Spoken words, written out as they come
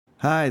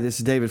Hi, this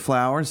is David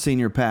Flowers,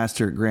 Senior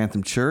Pastor at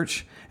Grantham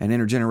Church, an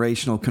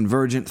intergenerational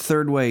convergent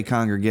third way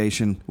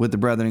congregation with the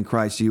Brethren in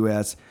Christ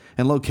U.S.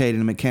 and located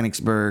in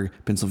Mechanicsburg,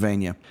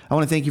 Pennsylvania. I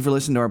want to thank you for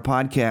listening to our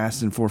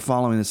podcast and for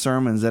following the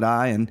sermons that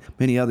I and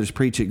many others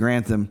preach at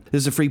Grantham.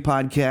 This is a free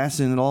podcast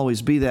and it'll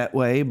always be that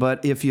way,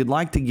 but if you'd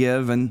like to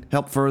give and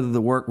help further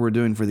the work we're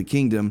doing for the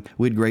kingdom,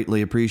 we'd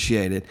greatly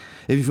appreciate it.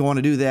 If you want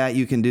to do that,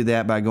 you can do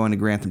that by going to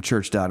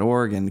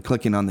granthamchurch.org and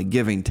clicking on the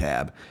Giving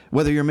tab.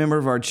 Whether you're a member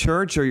of our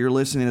church or you're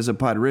listening as a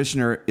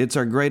parishioner, it's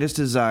our greatest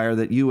desire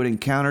that you would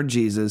encounter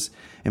Jesus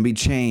and be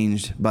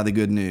changed by the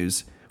good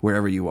news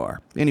wherever you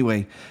are.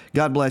 Anyway,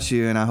 God bless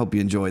you, and I hope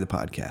you enjoy the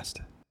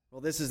podcast. Well,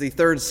 this is the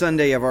third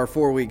Sunday of our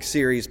 4-week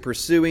series,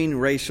 Pursuing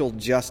Racial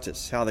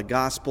Justice, How the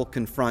Gospel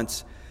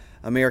Confronts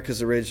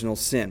America's Original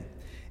Sin.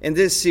 In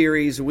this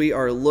series, we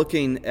are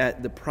looking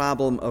at the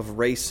problem of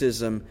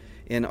racism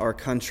in our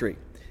country.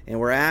 And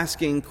we're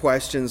asking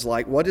questions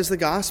like, what does the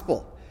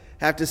gospel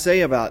have to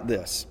say about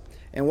this?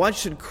 And what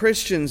should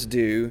Christians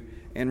do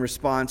in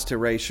response to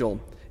racial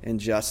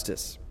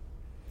injustice?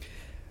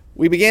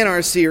 We began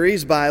our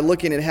series by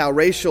looking at how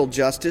racial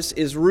justice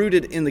is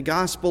rooted in the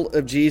gospel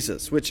of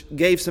Jesus, which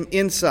gave some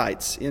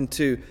insights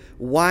into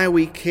why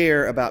we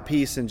care about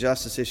peace and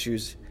justice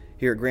issues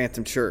here at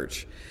Grantham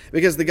Church.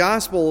 Because the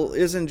gospel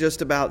isn't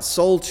just about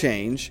soul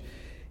change,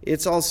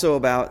 it's also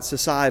about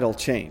societal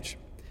change.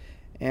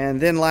 And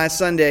then last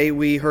Sunday,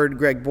 we heard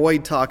Greg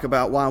Boyd talk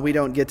about why we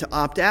don't get to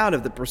opt out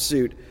of the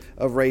pursuit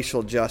of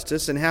racial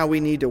justice and how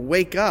we need to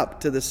wake up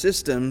to the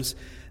systems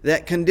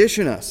that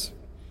condition us.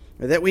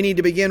 That we need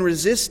to begin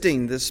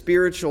resisting the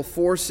spiritual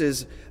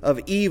forces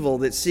of evil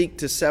that seek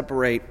to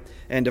separate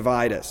and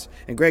divide us.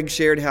 And Greg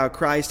shared how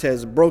Christ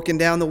has broken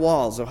down the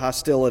walls of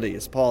hostility,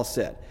 as Paul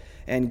said,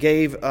 and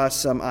gave us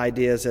some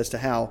ideas as to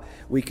how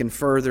we can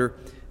further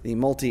the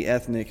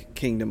multi-ethnic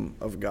kingdom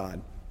of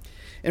God.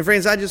 And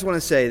friends, I just want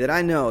to say that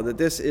I know that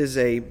this is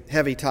a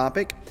heavy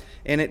topic,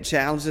 and it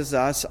challenges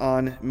us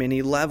on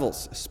many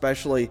levels,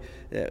 especially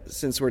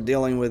since we're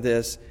dealing with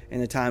this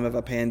in the time of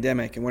a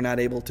pandemic and we're not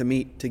able to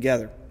meet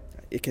together.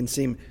 It can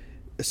seem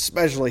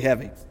especially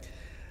heavy.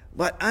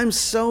 But I'm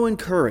so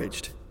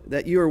encouraged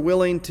that you are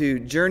willing to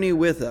journey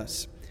with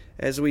us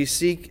as we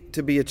seek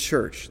to be a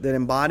church that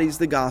embodies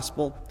the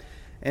gospel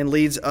and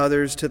leads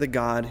others to the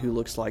God who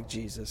looks like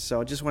Jesus.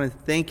 So I just want to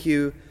thank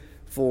you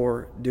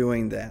for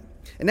doing that.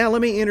 And now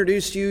let me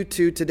introduce you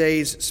to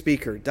today's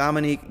speaker,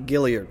 Dominique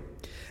Gilliard.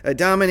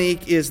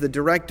 Dominique is the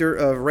Director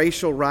of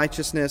Racial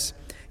Righteousness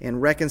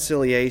and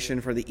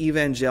Reconciliation for the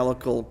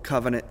Evangelical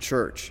Covenant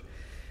Church.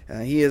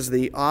 He is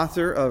the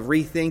author of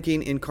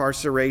Rethinking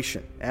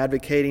Incarceration,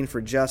 Advocating for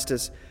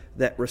Justice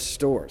That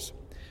Restores,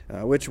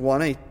 which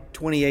won a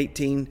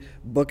 2018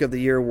 Book of the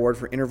Year Award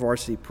for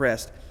InterVarsity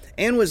Press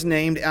and was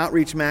named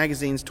Outreach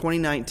Magazine's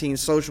 2019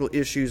 Social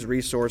Issues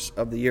Resource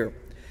of the Year.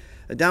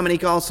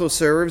 Dominique also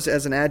serves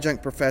as an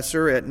adjunct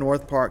professor at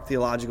North Park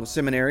Theological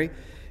Seminary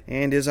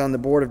and is on the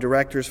board of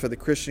directors for the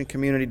Christian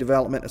Community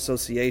Development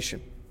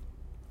Association.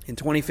 In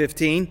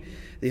 2015,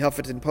 the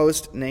Huffington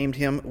Post named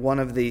him one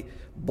of the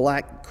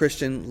Black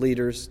Christian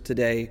leaders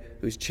today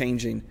who's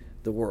changing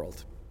the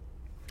world.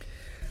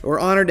 We're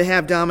honored to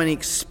have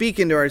Dominique speak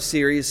into our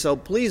series, so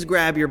please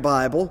grab your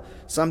Bible.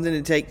 Something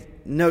to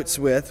take notes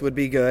with would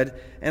be good.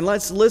 And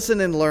let's listen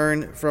and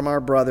learn from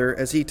our brother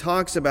as he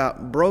talks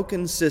about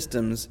broken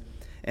systems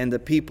and the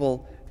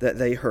people that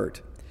they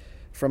hurt.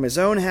 From his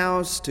own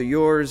house to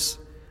yours,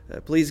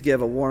 please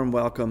give a warm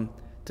welcome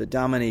to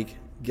Dominique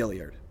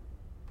Gilliard.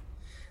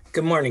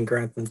 Good morning,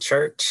 Grantham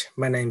Church.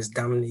 My name is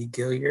Dominique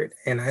Gilliard,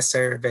 and I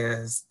serve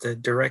as the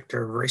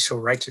Director of Racial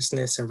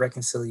Righteousness and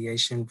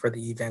Reconciliation for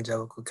the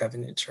Evangelical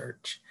Covenant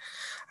Church,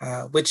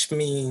 which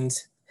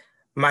means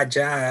my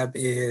job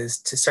is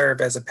to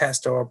serve as a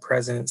pastoral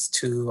presence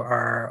to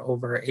our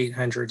over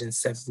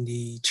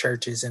 870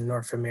 churches in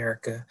North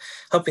America,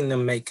 helping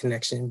them make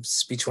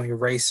connections between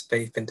race,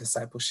 faith, and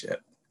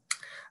discipleship.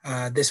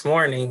 This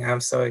morning,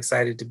 I'm so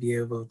excited to be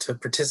able to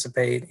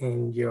participate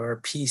in your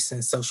Peace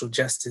and Social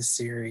Justice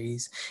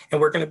series.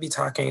 And we're going to be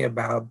talking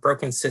about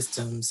broken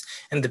systems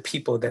and the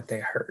people that they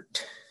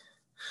hurt.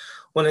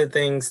 One of the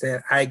things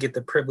that I get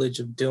the privilege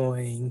of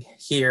doing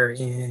here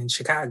in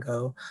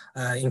Chicago,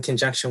 in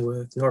conjunction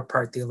with North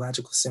Park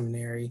Theological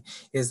Seminary,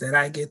 is that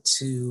I get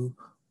to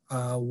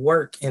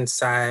work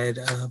inside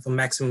of a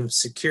maximum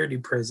security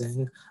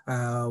prison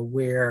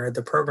where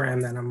the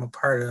program that I'm a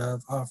part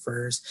of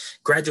offers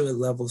graduate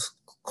level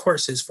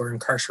courses for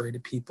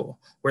incarcerated people.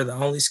 We're the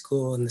only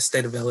school in the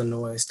state of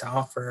Illinois to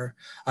offer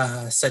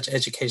such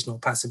educational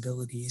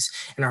possibilities.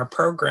 And our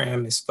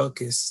program is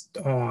focused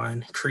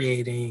on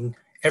creating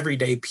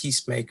everyday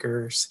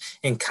peacemakers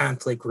in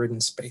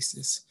conflict-ridden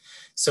spaces.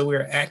 So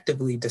we're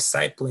actively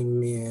discipling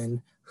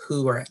men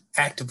who are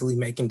actively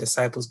making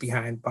disciples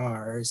behind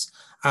bars,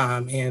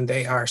 and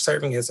they are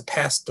serving as a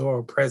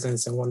pastoral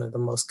presence in one of the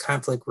most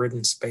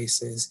conflict-ridden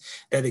spaces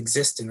that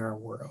exist in our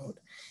world.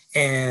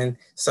 And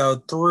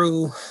so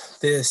through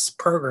this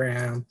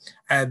program,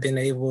 I've been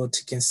able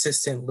to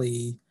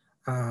consistently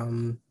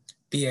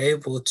be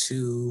able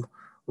to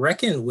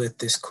reckon with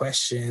this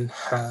question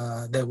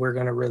that we're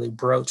going to really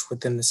broach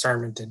within the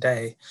sermon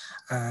today.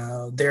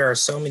 There are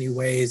so many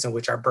ways in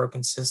which our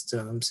broken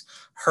systems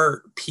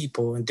hurt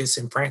people and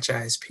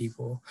disenfranchise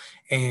people.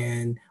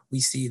 And we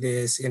see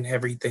this in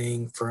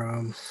everything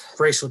from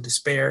racial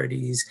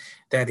disparities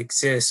that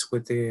exist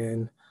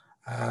within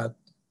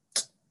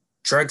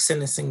drug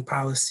sentencing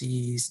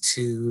policies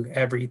to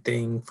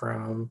everything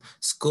from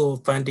school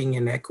funding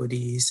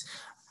inequities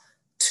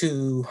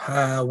to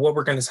what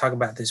we're going to talk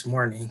about this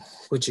morning,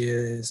 which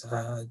is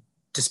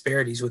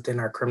disparities within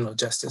our criminal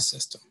justice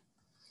system.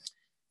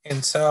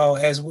 And so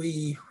as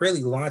we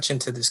really launch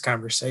into this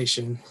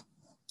conversation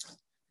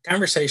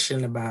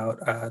about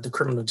the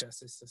criminal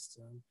justice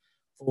system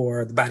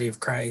for the body of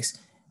Christ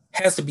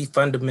has to be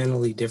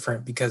fundamentally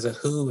different because of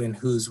who and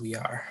whose we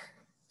are.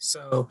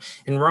 So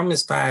in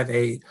Romans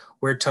 5:8,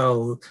 we're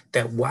told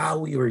that while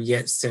we were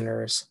yet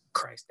sinners,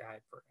 Christ died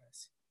for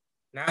us.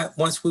 Not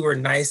once we were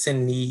nice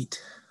and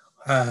neat,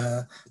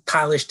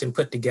 polished and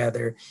put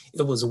together.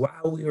 It was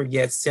while we were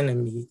yet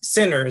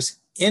sinners,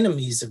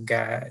 enemies of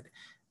God,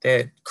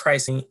 that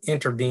Christ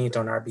intervened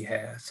on our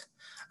behalf.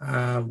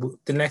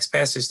 The next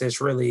passage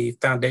that's really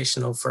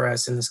foundational for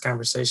us in this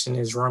conversation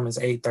is Romans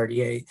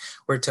 8:38,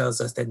 where it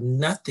tells us that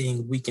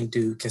nothing we can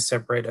do can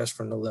separate us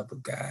from the love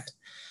of God.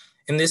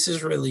 And this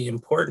is really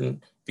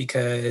important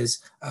because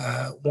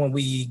when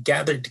we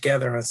gather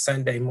together on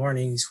Sunday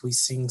mornings, we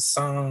sing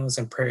songs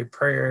and pray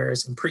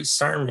prayers and preach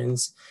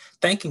sermons,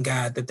 thanking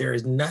God that there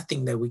is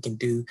nothing that we can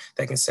do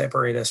that can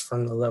separate us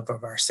from the love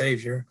of our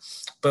Savior.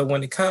 But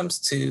when it comes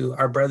to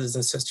our brothers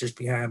and sisters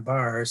behind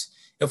bars,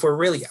 if we're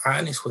really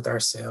honest with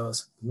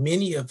ourselves,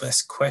 many of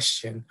us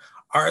question,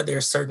 are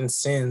there certain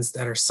sins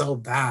that are so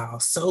vile,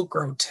 so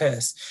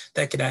grotesque,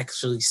 that could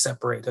actually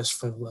separate us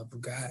from the love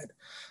of God?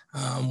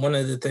 One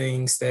of the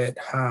things that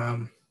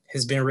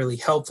has been really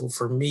helpful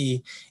for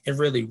me in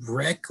really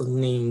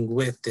reckoning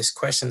with this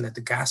question that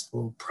the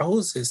gospel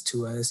poses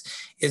to us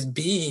is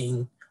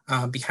being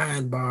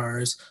behind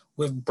bars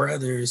with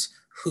brothers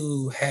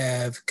who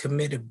have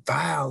committed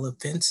vile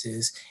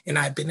offenses. And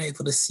I've been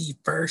able to see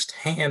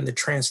firsthand the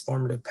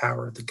transformative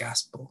power of the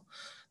gospel,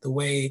 the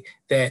way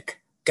that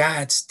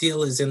God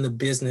still is in the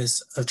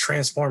business of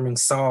transforming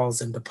Sauls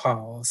into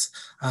Pauls,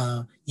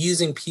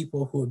 using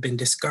people who have been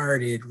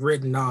discarded,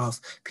 written off,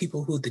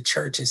 people who the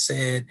church has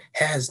said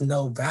has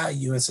no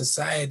value and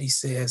society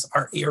says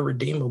are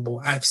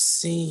irredeemable. I've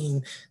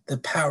seen the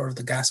power of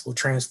the gospel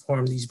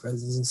transform these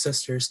brothers and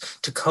sisters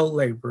to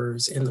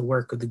co-laborers in the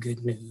work of the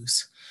good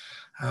news.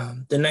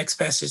 The next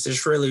passage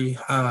that's really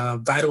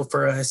vital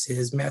for us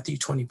is Matthew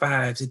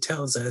 25. It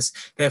tells us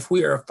that if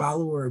we are a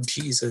follower of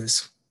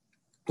Jesus,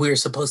 we are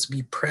supposed to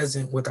be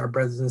present with our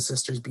brothers and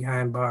sisters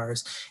behind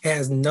bars. It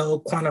has no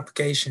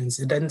quantifications.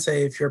 It doesn't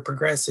say if you're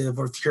progressive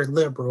or if you're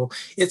liberal.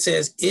 It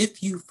says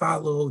if you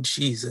follow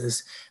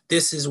Jesus,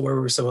 this is where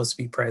we're supposed to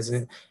be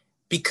present.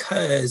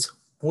 Because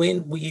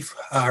when we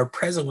are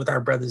present with our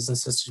brothers and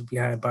sisters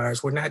behind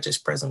bars, we're not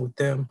just present with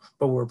them,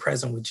 but we're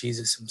present with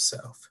Jesus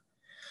himself.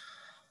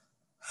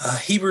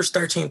 Hebrews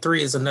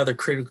 13:3 is another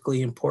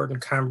critically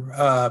important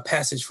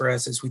passage for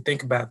us as we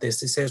think about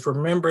this. It says,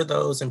 remember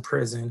those in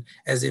prison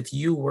as if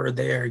you were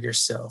there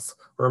yourself.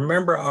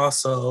 Remember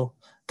also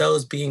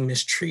those being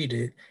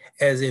mistreated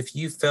as if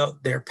you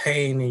felt their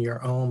pain in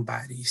your own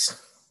bodies.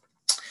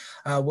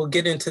 We'll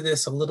get into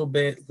this a little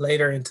bit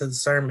later into the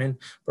sermon,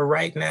 but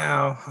right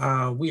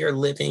now we are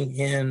living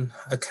in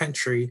a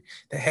country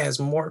that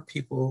has more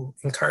people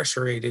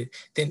incarcerated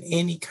than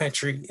any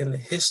country in the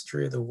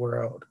history of the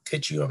world.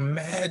 Could you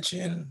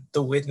imagine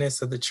the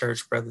witness of the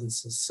church,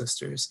 brothers and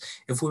sisters,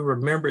 if we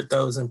remembered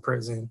those in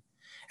prison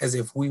as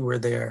if we were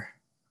there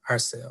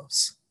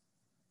ourselves?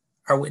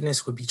 Our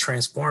witness would be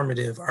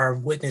transformative. Our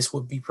witness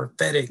would be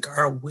prophetic.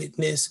 Our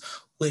witness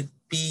would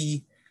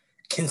be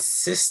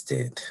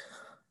consistent.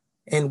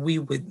 And we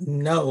would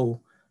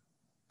know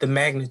the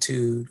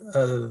magnitude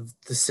of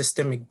the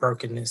systemic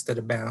brokenness that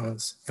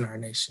abounds in our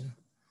nation.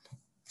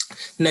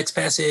 Next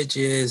passage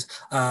is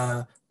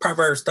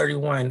Proverbs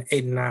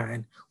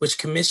 31:8-9, which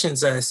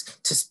commissions us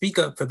to speak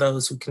up for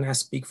those who cannot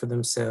speak for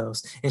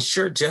themselves,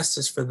 ensure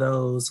justice for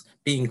those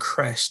being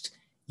crushed.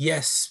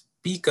 Yes,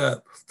 speak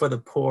up for the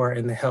poor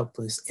and the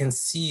helpless and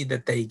see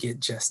that they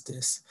get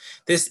justice.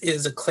 This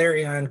is a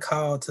clarion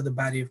call to the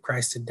body of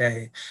Christ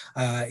today.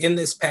 In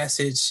this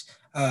passage,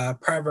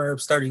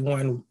 Proverbs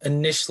 31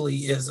 initially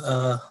is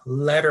a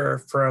letter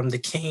from the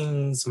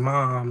king's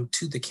mom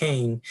to the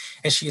king,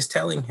 and she is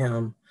telling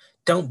him,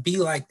 don't be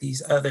like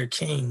these other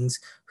kings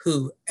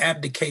who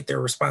abdicate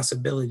their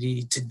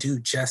responsibility to do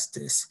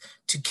justice,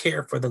 to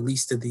care for the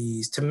least of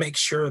these, to make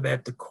sure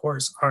that the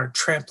courts aren't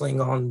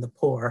trampling on the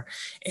poor.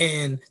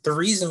 And the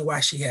reason why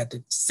she had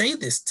to say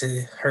this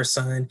to her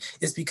son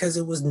is because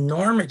it was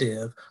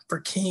normative for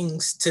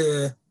kings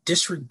to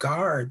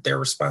disregard their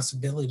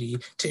responsibility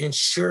to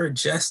ensure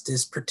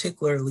justice,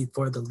 particularly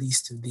for the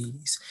least of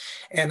these.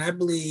 And I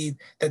believe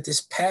that this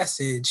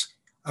passage,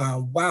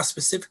 while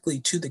specifically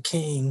to the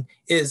king,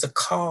 is a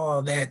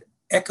call that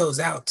echoes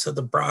out to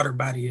the broader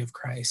body of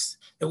Christ,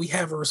 that we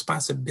have a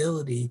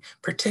responsibility,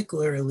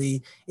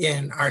 particularly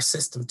in our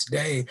system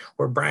today,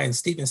 where Brian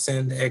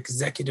Stevenson, the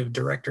executive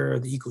director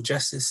of the Equal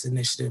Justice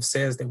Initiative,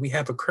 says that we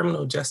have a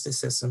criminal justice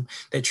system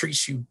that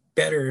treats you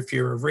better if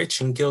you're rich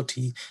and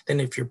guilty than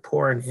if you're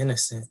poor and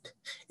innocent.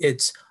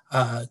 It's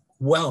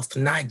wealth,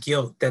 not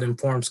guilt, that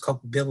informs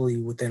culpability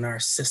within our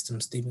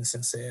system,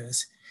 Stevenson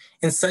says.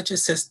 In such a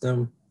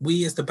system,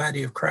 we as the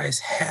body of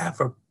Christ have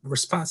a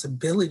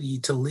responsibility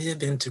to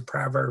live into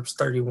Proverbs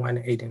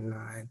 31, 8, and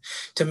 9,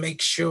 to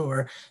make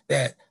sure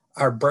that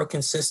our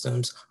broken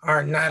systems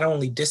are not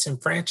only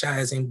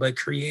disenfranchising, but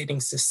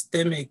creating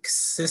systemic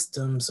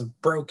systems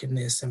of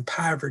brokenness and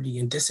poverty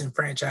and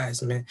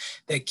disenfranchisement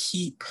that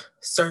keep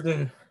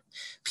certain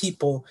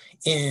people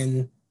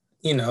in,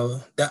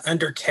 the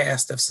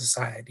undercast of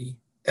society,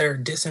 that are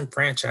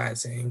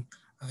disenfranchising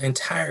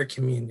entire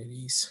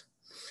communities.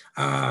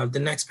 The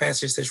next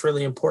passage that's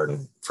really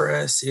important for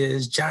us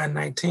is John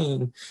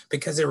 19,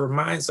 because it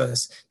reminds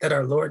us that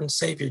our Lord and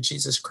Savior,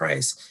 Jesus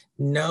Christ,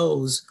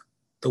 knows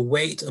the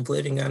weight of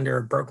living under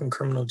a broken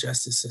criminal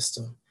justice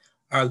system.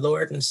 Our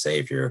Lord and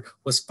Savior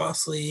was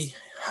falsely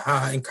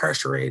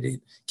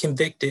incarcerated,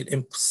 convicted,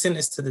 and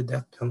sentenced to the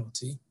death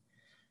penalty.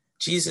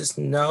 Jesus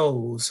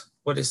knows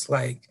what it's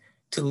like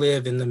to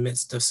live in the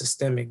midst of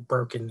systemic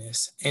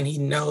brokenness, and he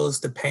knows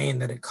the pain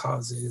that it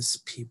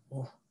causes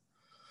people.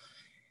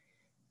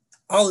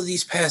 All of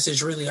these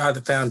passages really are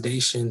the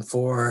foundation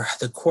for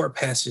the core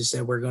passage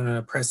that we're going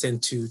to press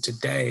into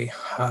today,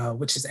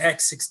 which is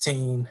Acts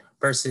 16,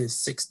 verses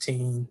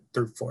 16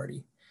 through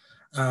 40.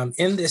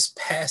 In this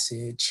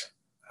passage,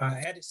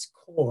 at its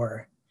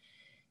core,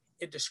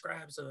 it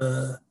describes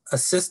a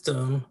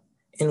system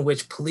in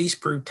which police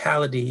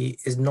brutality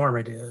is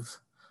normative,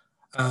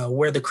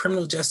 where the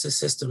criminal justice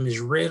system is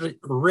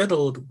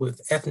riddled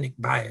with ethnic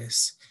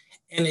bias,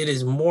 and it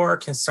is more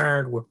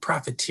concerned with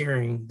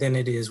profiteering than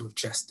it is with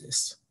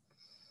justice.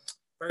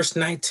 Verse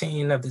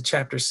 19 of the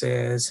chapter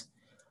says,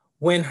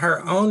 when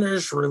her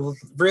owners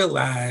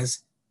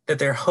realized that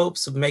their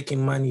hopes of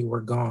making money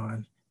were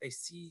gone, they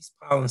seized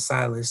Paul and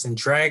Silas and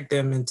dragged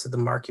them into the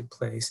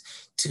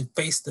marketplace to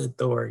face the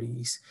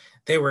authorities.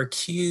 They were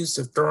accused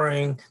of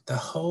throwing the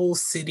whole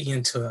city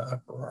into an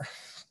uproar.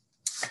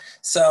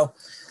 So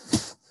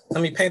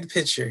let me paint the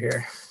picture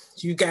here.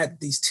 You got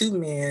these two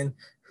men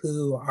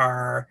who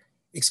are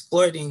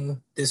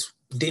exploiting this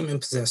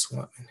demon-possessed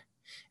woman,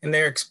 and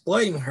they're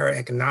exploiting her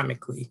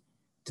economically.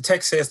 The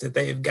text says that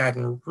they have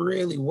gotten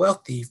really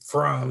wealthy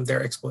from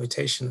their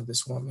exploitation of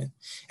this woman.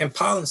 And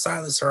Paul and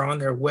Silas are on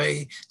their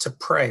way to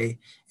pray,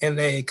 and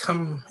they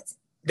come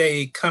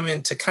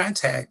into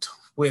contact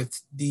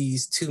with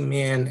these two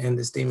men and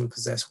this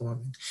demon-possessed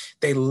woman.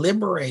 They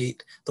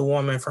liberate the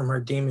woman from her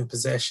demon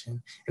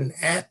possession. And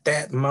at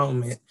that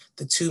moment,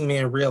 the two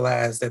men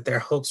realize that their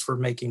hopes for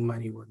making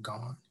money were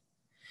gone.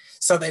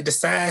 So they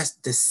decide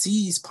to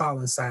seize Paul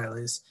and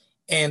Silas,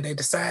 and they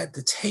decide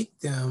to take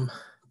them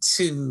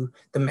to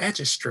the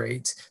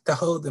magistrates to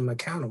hold them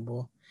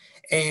accountable.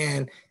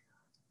 And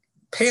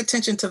pay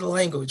attention to the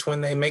language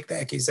when they make the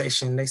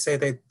accusation. They say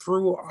they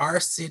threw our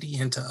city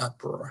into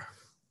uproar.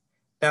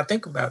 Now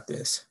think about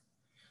this.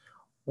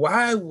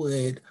 Why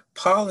would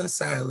Paul and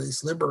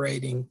Silas,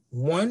 liberating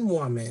one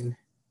woman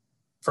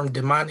from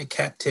demonic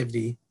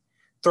captivity,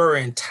 throw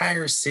an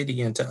entire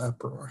city into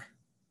uproar?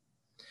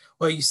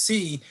 Well, you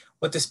see,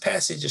 what this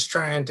verse is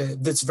trying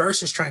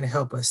to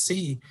help us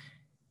see,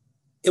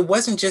 it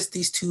wasn't just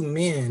these two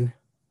men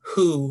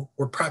who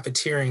were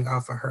profiteering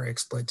off of her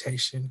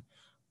exploitation,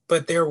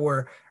 but there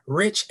were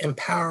rich and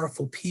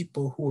powerful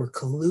people who were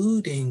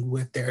colluding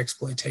with their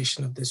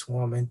exploitation of this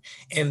woman,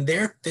 and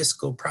their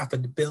fiscal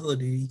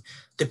profitability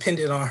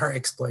depended on her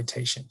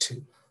exploitation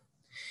too.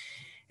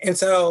 And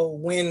so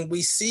when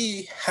we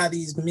see how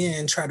these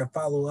men try to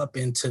follow up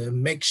and to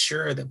make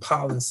sure that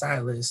Paul and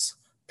Silas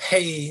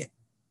pay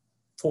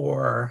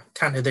for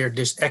kind of their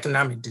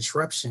economic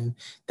disruption,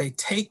 they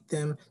take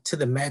them to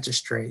the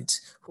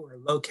magistrates who are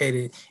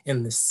located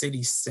in the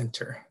city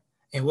center.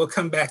 And we'll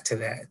come back to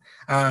that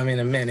in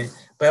a minute.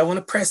 But I want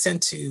to press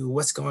into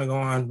what's going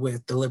on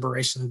with the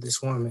liberation of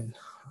this woman.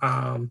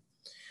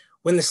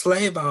 When the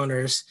slave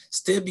owners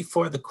stood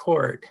before the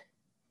court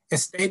and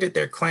stated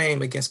their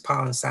claim against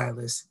Paul and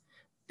Silas,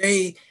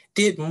 they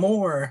did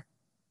more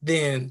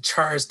than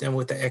charge them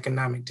with the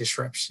economic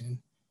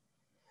disruption.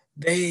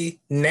 They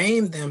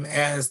named them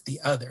as the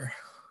other.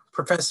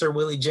 Professor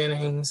Willie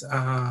Jennings,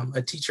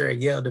 a teacher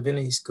at Yale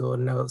Divinity School,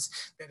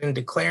 notes that in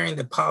declaring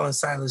that Paul and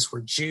Silas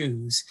were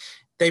Jews,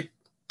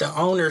 the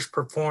owners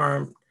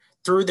performed,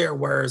 through their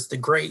words, the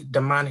great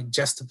demonic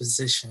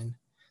juxtaposition,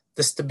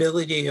 the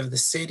stability of the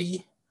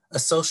city, a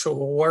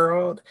social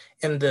world,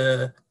 and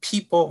the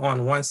people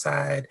on one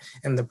side,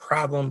 and the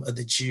problem of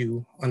the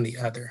Jew on the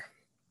other.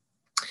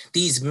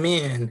 These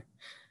men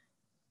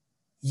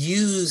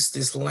use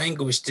this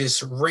language,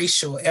 this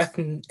racial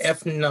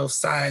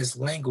ethnicized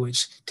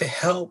language, to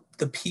help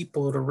the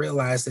people to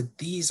realize that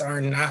these are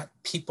not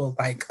people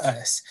like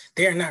us.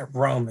 They are not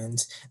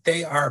Romans.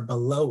 They are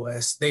below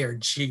us. They are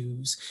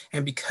Jews.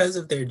 And because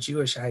of their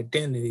Jewish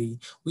identity,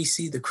 we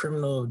see the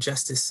criminal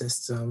justice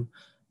system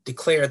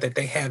declare that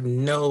they have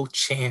no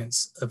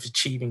chance of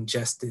achieving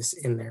justice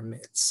in their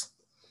midst.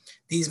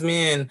 These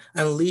men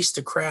unleash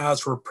the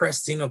crowd's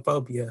repressed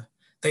xenophobia.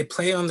 They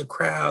play on the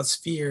crowd's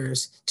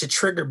fears to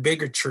trigger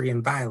bigotry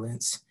and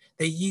violence.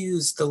 They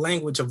use the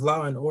language of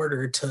law and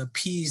order to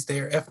appease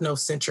their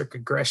ethnocentric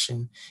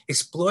aggression,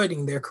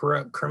 exploiting their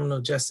corrupt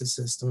criminal justice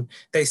system.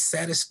 They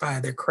satisfy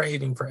their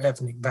craving for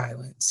ethnic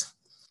violence.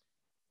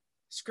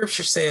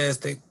 Scripture says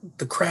that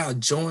the crowd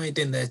joined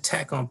in the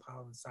attack on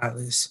Paul and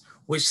Silas,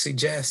 which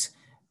suggests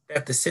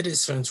that the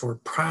citizens were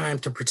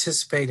primed to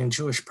participate in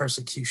Jewish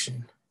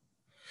persecution.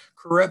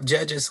 Corrupt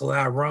judges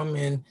allow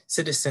Roman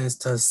citizens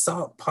to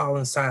assault Paul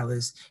and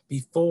Silas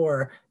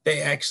before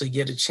they actually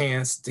get a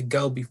chance to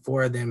go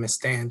before them and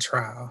stand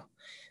trial.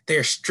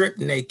 They're stripped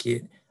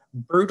naked,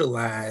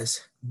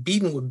 brutalized,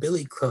 beaten with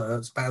billy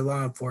clubs by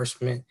law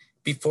enforcement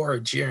before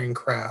a jeering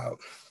crowd.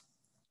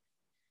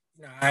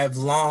 I have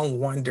long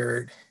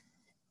wondered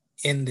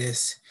in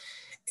this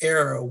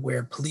era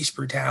where police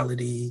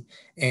brutality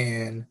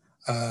and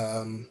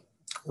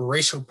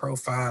racial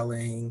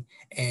profiling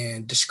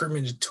and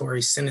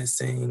discriminatory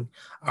sentencing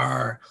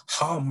are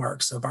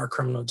hallmarks of our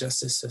criminal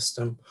justice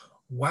system,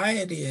 why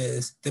it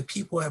is that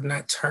people have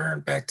not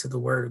turned back to the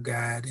Word of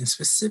God and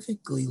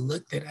specifically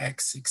looked at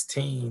Acts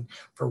 16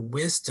 for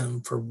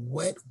wisdom for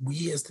what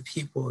we as the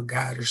people of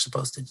God are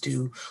supposed to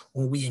do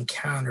when we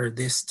encounter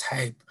this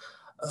type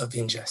of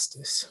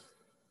injustice.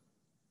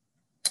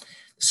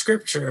 The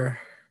scripture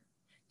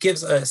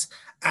gives us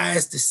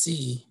eyes to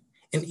see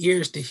and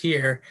ears to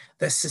hear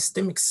that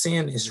systemic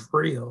sin is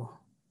real.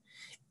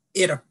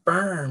 It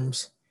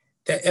affirms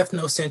that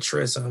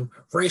ethnocentrism,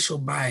 racial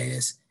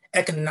bias,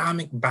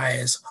 economic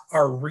bias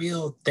are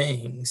real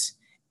things,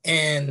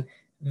 and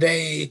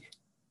they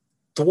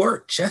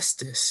thwart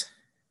justice.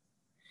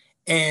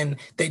 And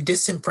they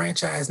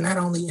disenfranchise not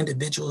only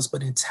individuals,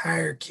 but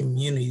entire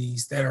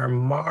communities that are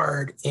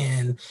marred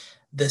in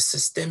the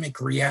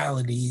systemic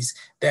realities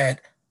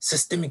that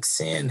systemic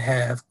sin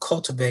have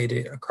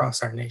cultivated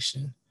across our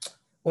nation.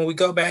 When we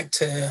go back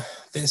to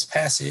this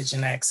passage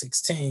in Acts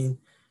 16,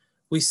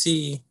 we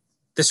see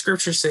the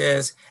scripture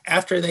says,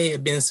 after they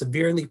had been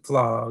severely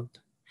flogged,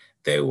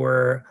 they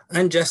were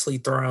unjustly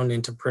thrown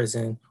into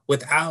prison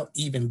without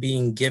even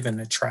being given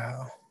a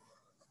trial.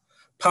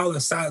 Paul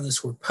and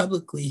Silas were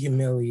publicly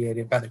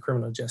humiliated by the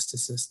criminal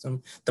justice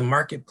system, the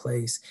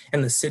marketplace,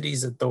 and the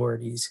city's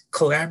authorities,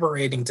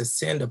 collaborating to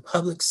send a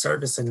public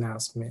service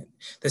announcement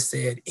that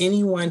said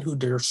anyone who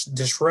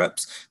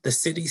disrupts the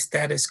city's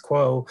status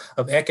quo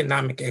of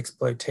economic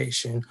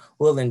exploitation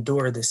will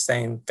endure the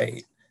same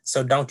fate.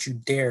 So don't you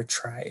dare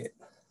try it.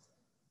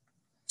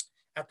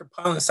 After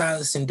Paul and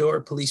Silas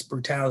endured police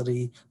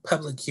brutality,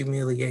 public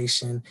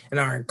humiliation, and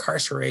are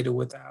incarcerated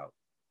without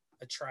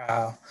a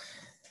trial,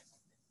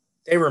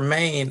 they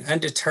remain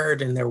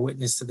undeterred in their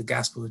witness to the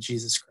gospel of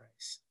Jesus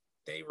Christ.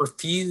 They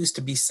refuse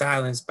to be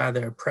silenced by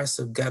the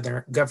oppressive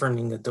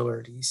governing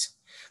authorities.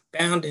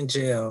 Bound in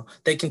jail,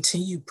 they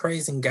continue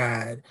praising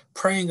God,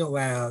 praying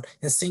aloud,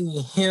 and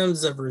singing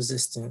hymns of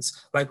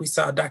resistance, like we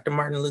saw Dr.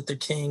 Martin Luther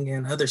King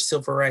and other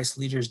civil rights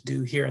leaders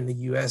do here in the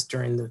US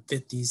during the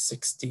 50s,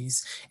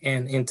 60s,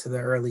 and into the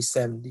early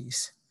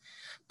 70s.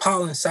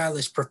 Paul and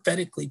Silas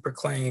prophetically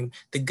proclaimed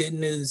the good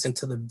news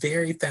until the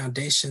very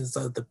foundations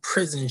of the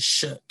prison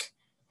shook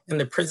and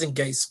the prison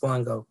gates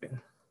flung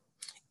open.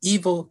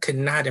 Evil could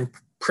not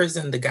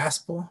imprison the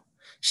gospel.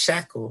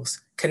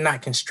 Shackles could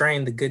not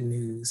constrain the good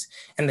news,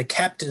 and the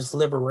captive's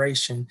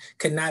liberation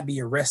could not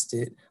be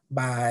arrested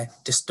by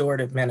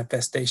distorted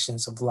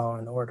manifestations of law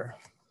and order.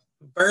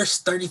 Verse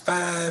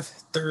 35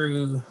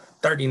 through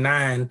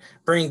 39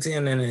 brings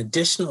in an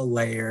additional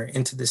layer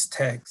into this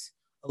text,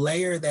 a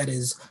layer that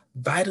is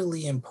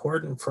vitally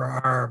important for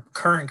our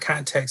current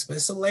context, but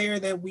it's a layer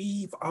that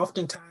we've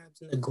oftentimes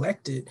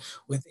neglected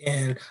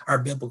within our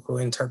biblical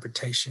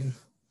interpretation.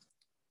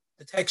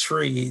 The text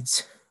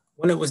reads,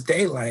 when it was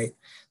daylight,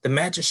 the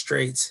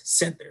magistrates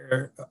sent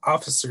their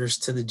officers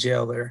to the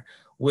jailer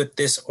with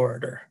this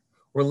order: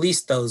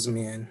 release those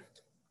men.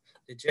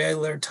 The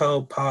jailer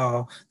told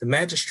Paul, the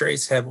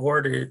magistrates have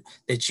ordered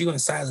that you and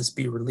Silas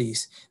be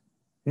released.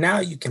 Now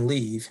you can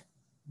leave.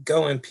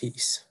 Go in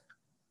peace.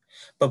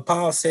 But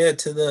Paul said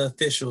to the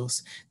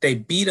officials, they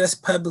beat us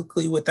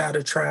publicly without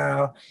a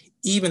trial,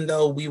 even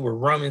though we were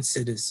Roman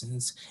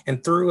citizens,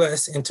 and threw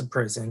us into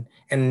prison.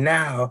 And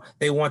now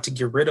they want to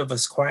get rid of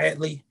us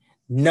quietly?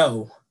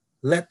 No,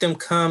 let them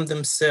come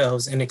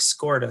themselves and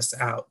escort us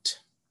out.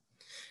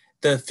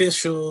 The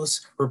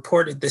officials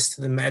reported this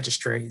to the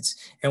magistrates,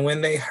 and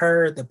when they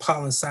heard that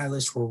Paul and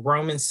Silas were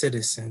Roman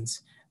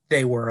citizens,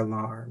 they were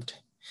alarmed.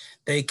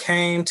 They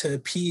came to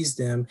appease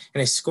them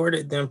and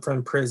escorted them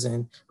from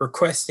prison,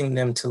 requesting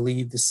them to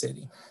leave the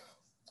city.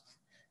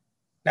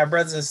 Now,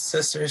 brothers and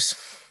sisters,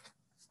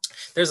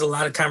 There's a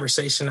lot of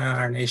conversation in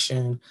our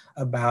nation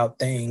about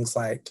things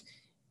like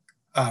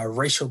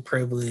racial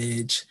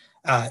privilege.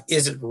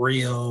 Is it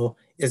real?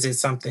 Is it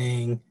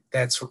something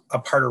that's a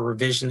part of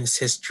revisionist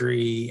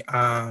history?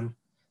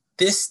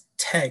 This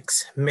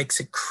text makes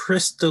it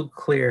crystal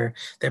clear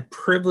that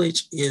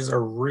privilege is a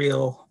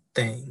real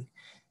thing.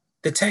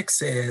 The text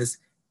says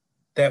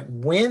that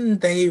when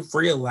they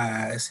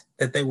realized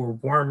that they were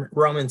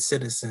Roman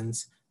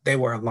citizens, they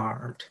were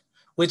alarmed,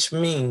 which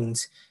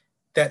means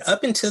that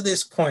up until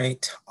this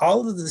point,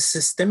 all of the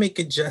systemic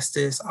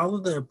injustice, all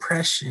of the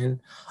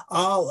oppression,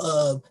 all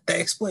of the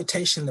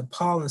exploitation that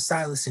Paul and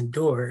Silas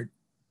endured,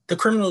 the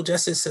criminal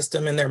justice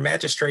system and their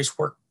magistrates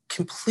were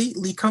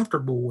completely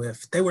comfortable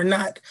with. They were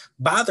not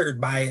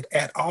bothered by it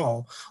at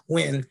all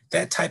when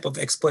that type of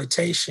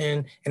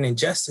exploitation and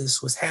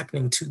injustice was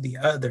happening to the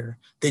other,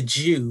 the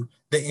Jew,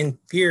 the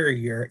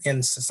inferior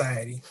in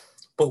society.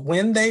 But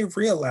when they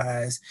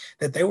realized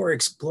that they were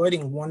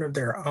exploiting one of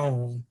their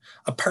own,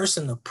 a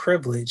person of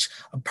privilege,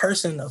 a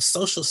person of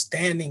social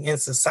standing in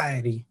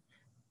society,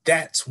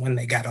 that's when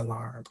they got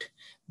alarmed.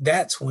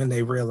 That's when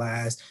they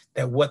realized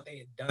that what they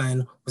had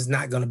done was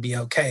not going to be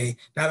okay,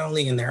 not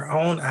only in their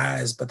own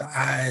eyes, but the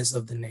eyes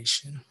of the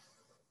nation.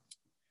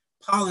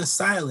 Paul and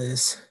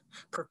Silas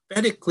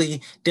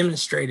prophetically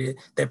demonstrated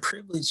that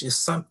privilege is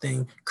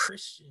something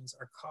Christians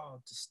are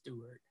called to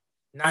steward,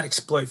 not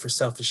exploit for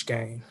selfish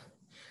gain.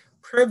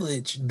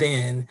 Privilege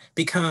then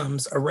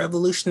becomes a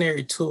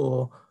revolutionary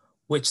tool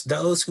which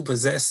those who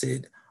possess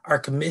it are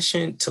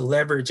commissioned to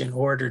leverage in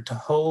order to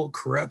hold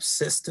corrupt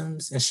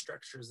systems and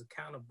structures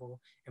accountable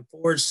and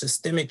forge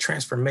systemic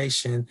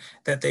transformation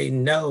that they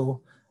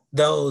know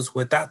those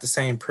without the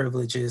same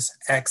privileges,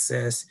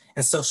 access,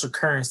 and social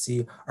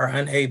currency are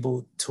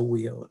unable to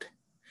wield.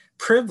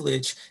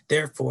 Privilege,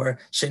 therefore,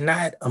 should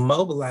not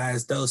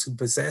immobilize those who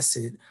possess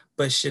it,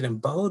 but should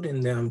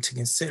embolden them to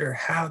consider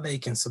how they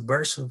can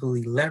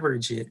subversively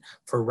leverage it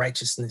for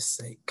righteousness'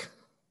 sake.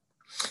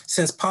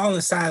 Since Paul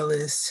and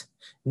Silas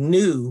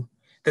knew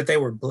that they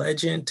were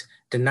bludgeoned,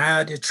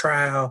 denied a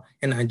trial,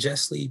 and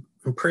unjustly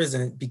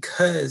imprisoned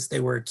because they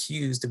were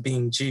accused of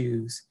being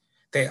Jews,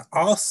 they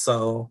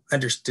also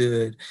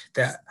understood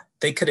that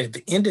they could have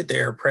ended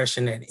their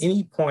oppression at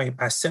any point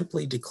by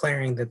simply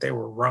declaring that they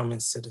were Roman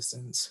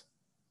citizens.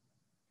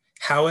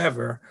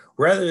 However,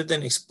 rather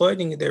than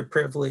exploiting their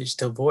privilege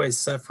to avoid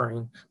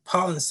suffering,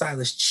 Paul and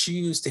Silas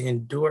choose to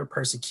endure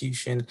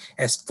persecution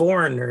as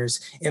foreigners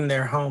in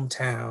their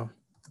hometown.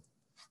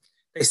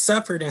 They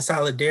suffered in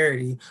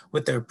solidarity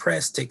with the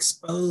oppressed to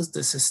expose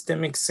the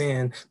systemic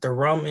sin the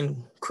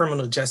Roman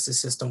criminal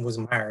justice system was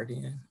mired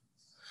in.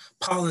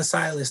 Paul and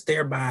Silas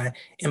thereby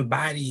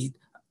embodied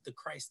the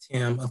Christ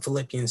hymn of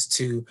Philippians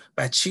 2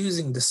 by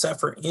choosing to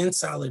suffer in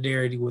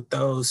solidarity with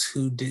those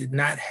who did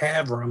not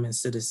have Roman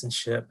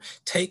citizenship,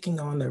 taking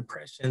on the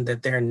oppression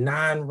that their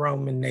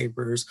non-Roman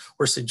neighbors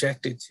were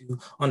subjected to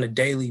on a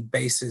daily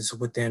basis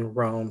within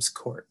Rome's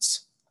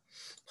courts.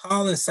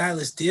 Paul and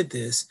Silas did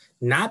this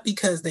not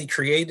because they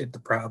created the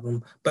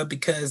problem, but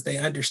because they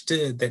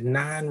understood that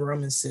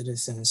non-Roman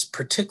citizens,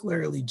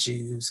 particularly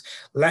Jews,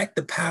 lacked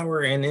the power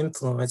and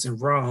influence in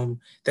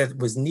Rome that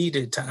was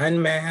needed to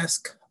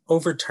unmask,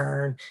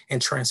 overturn,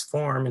 and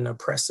transform an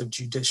oppressive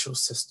judicial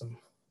system.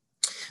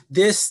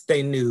 This,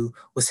 they knew,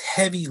 was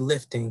heavy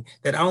lifting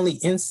that only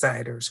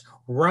insiders,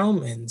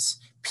 Romans,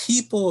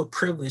 people of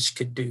privilege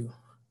could do.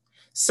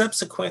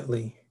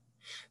 Subsequently,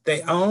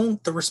 they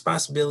owned the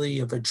responsibility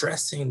of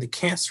addressing the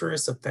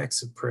cancerous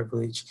effects of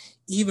privilege,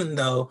 even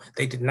though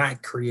they did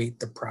not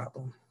create the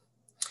problem.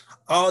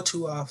 All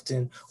too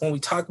often, when we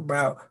talk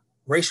about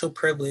racial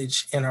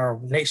privilege in our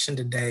nation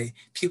today,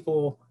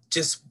 people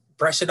just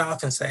brush it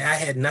off and say, I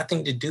had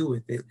nothing to do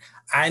with it.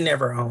 I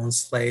never owned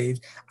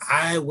slaves.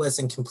 I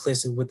wasn't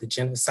complicit with the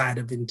genocide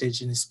of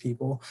indigenous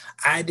people.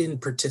 I didn't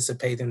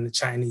participate in the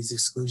Chinese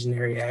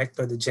Exclusionary Act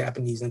or the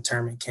Japanese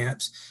internment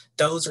camps.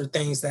 Those are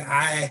things that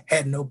I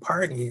had no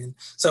part in.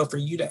 So for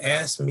you to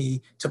ask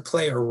me to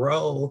play a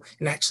role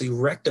in actually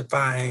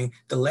rectifying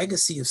the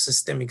legacy of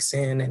systemic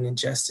sin and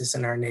injustice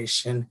in our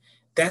nation,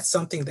 that's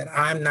something that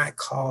I'm not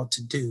called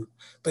to do.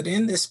 But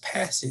in this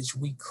passage,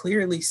 we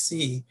clearly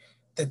see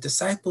that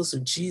disciples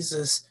of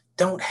Jesus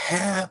don't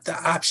have the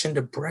option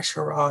to brush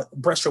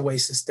away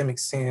systemic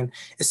sin,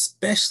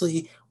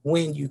 especially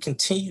when you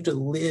continue to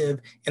live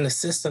in a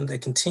system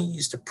that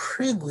continues to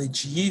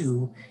privilege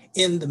you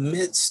in the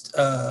midst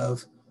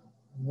of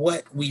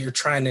what we are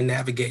trying to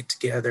navigate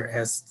together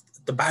as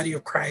the body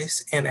of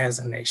Christ and as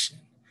a nation.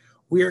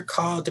 We are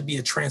called to be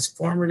a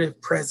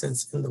transformative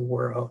presence in the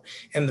world.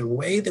 And the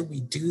way that we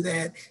do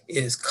that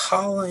is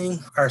calling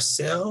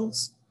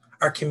ourselves,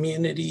 our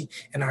community,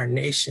 and our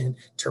nation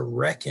to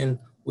reckon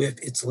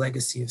with its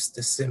legacy of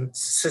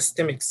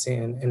systemic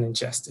sin and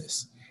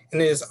injustice.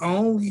 And it is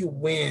only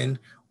when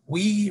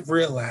we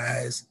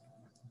realize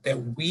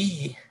that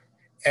we,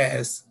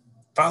 as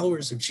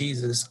followers of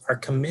Jesus, are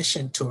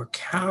commissioned to a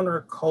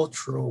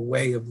countercultural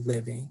way of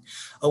living,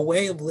 a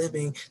way of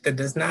living that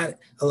does not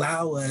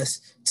allow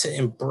us to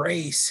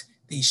embrace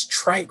these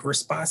trite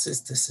responses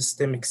to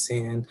systemic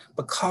sin,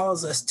 but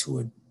calls us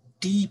to a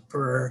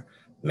deeper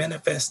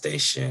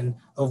manifestation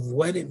of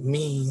what it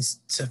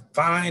means to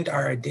find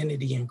our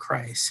identity in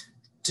Christ,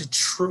 to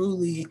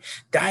truly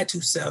die to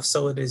self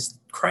so it is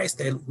Christ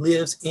that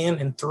lives in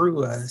and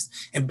through us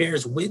and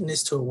bears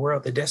witness to a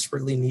world that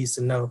desperately needs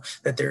to know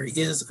that there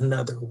is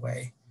another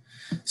way.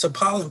 So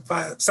Paul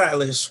and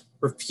Silas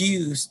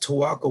refused to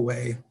walk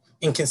away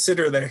and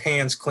consider their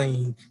hands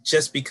clean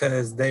just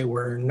because they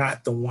were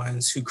not the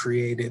ones who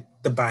created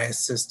the bias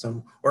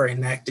system or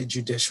enacted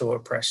judicial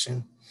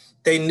oppression.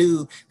 They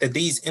knew that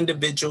these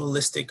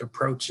individualistic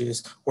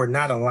approaches were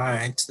not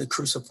aligned to the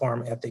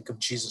cruciform ethic of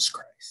Jesus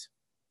Christ.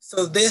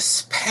 So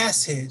this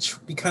passage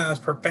becomes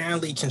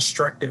profoundly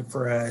constructive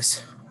for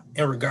us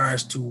in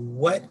regards to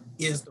what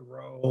is the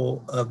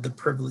role of the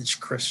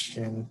privileged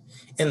Christian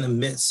in the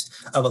midst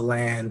of a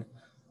land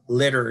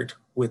littered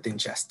with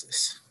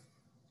injustice.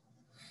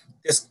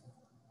 This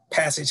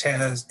passage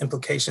has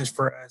implications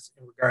for us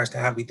in regards to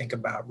how we think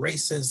about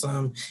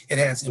racism. It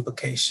has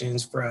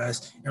implications for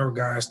us in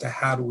regards to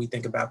how do we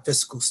think about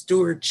fiscal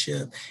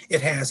stewardship.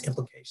 It has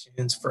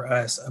implications for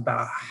us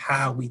about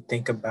how we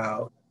think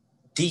about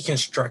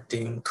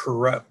deconstructing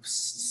corrupt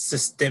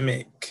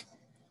systemic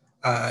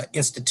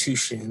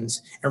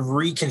institutions and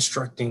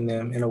reconstructing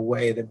them in a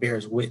way that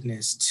bears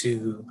witness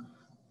to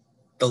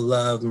the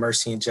love,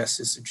 mercy, and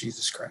justice of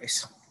Jesus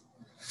Christ.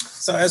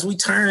 So as we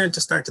turn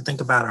to start to think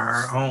about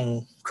our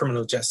own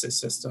criminal justice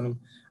system,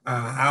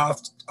 I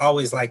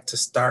always like to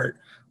start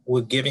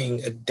with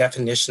giving a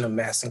definition of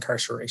mass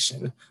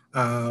incarceration.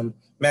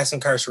 Mass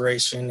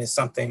incarceration is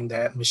something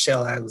that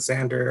Michelle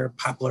Alexander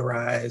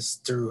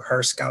popularized through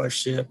her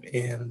scholarship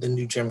in the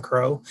New Jim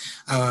Crow.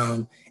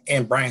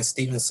 And Bryan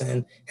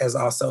Stevenson has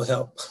also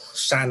helped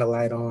shine a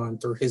light on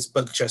through his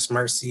book, Just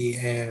Mercy,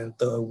 and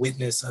the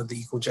witness of the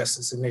Equal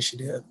Justice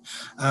Initiative.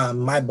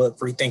 My book,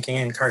 Rethinking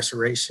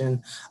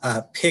Incarceration,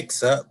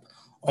 picks up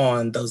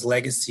on those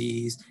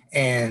legacies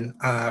and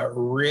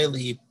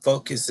really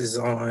focuses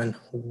on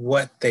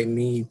what they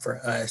mean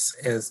for us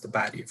as the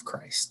body of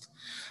Christ.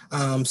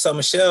 So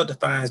Michelle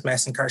defines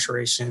mass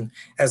incarceration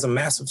as a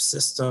massive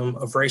system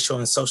of racial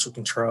and social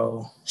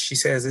control. She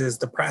says it is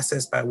the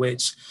process by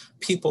which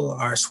people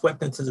are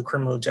swept into the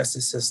criminal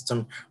justice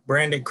system,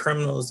 branded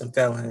criminals and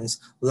felons,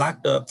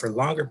 locked up for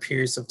longer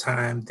periods of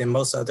time than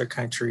most other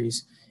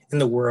countries in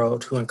the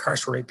world who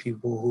incarcerate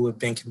people who have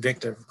been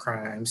convicted of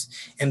crimes.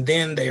 And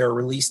then they are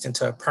released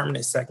into a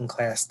permanent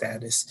second-class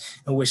status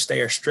in which they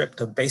are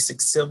stripped of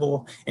basic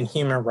civil and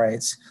human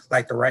rights,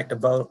 like the right to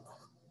vote,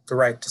 the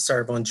right to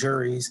serve on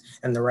juries,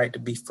 and the right to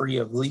be free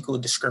of legal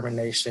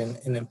discrimination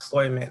in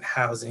employment,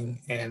 housing,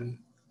 and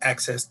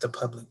access to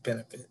public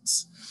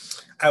benefits.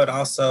 I would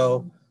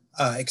also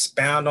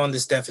expound on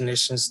this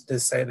definition to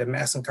say that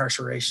mass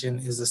incarceration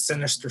is a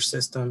sinister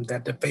system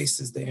that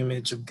defaces the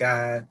image of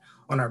God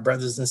on our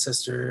brothers and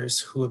sisters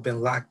who have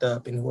been locked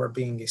up and who are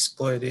being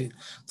exploited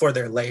for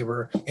their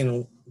labor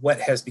in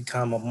what has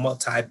become a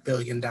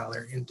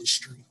multi-billion-dollar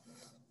industry.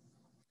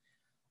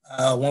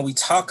 When we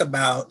talk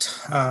about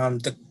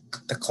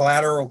the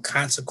collateral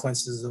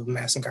consequences of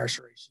mass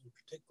incarceration,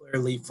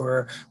 particularly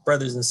for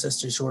brothers and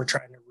sisters who are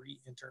trying to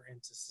re-enter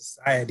into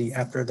society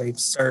after they've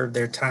served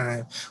their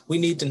time, we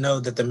need to know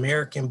that the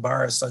American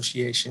Bar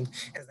Association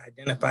has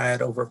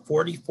identified over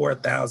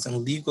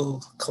 44,000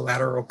 legal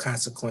collateral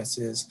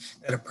consequences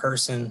that a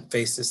person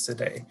faces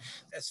today.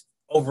 That's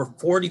over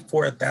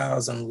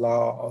 44,000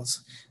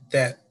 laws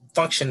that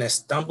function as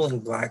stumbling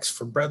blocks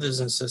for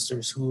brothers and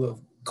sisters who have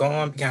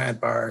gone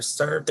behind bars,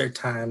 served their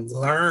time,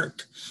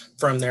 learned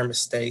from their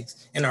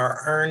mistakes, and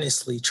are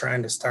earnestly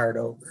trying to start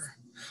over.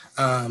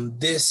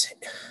 This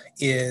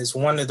is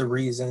one of the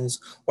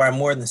reasons why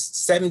more than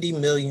 70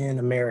 million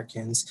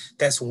Americans,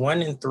 that's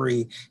 1 in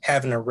 3,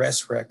 have an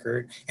arrest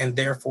record and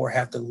therefore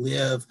have to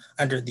live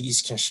under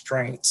these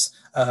constraints,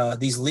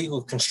 these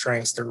legal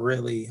constraints that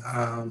really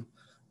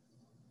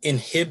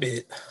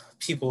inhibit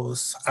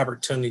people's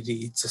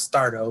opportunity to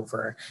start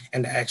over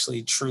and to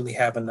actually truly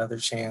have another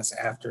chance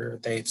after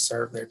they've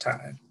served their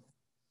time.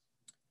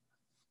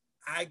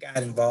 I got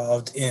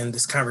involved in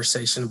this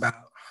conversation about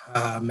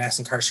mass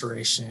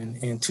incarceration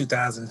in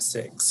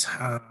 2006.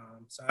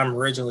 So I'm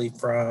originally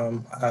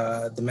from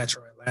the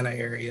Metro Atlanta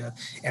area,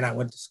 and I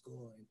went to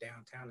school in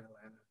downtown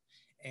Atlanta.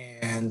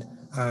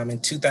 And in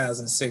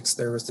 2006,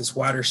 there was this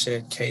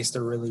watershed case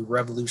that really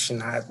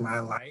revolutionized my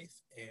life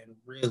and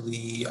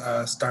really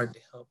started to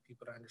help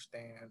people to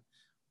understand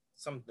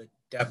some of the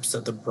depths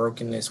of the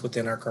brokenness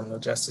within our criminal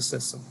justice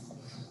system.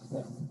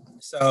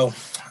 So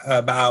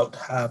about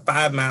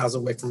 5 miles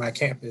away from my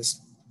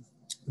campus,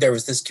 there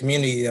was this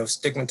community that was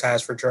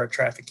stigmatized for drug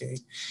trafficking.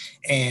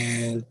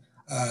 And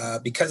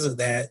because of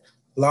that,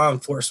 law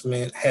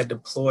enforcement had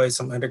deployed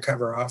some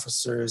undercover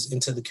officers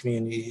into the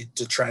community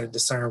to try to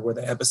discern where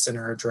the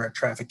epicenter of drug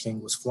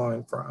trafficking was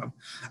flowing from.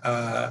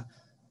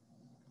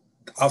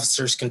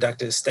 Officers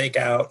conducted a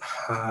stakeout.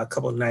 A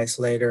couple of nights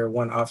later,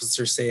 one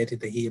officer said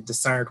that he had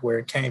discerned where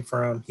it came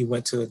from. He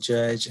went to a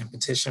judge and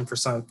petitioned for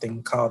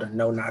something called a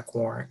no-knock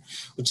warrant,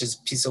 which is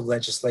a piece of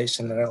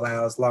legislation that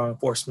allows law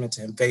enforcement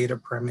to invade a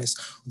premise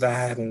without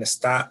having to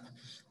stop,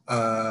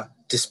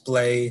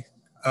 display,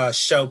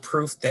 show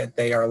proof that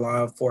they are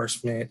law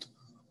enforcement,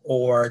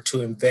 or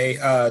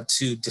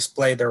to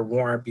display their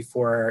warrant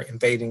before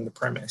invading the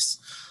premise.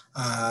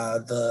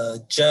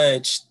 The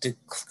judge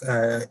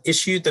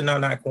issued the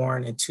no-knock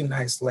warrant, and 2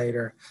 nights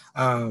later,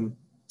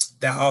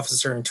 that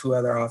officer and 2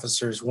 other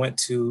officers went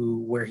to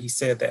where he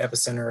said the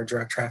epicenter of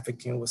drug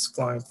trafficking was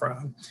flowing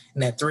from.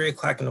 And at 3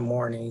 o'clock in the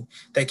morning,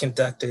 they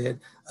conducted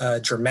a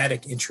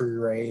dramatic entry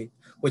raid,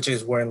 which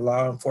is when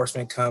law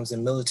enforcement comes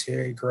in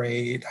military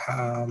grade,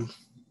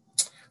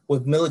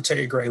 with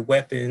military grade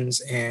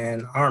weapons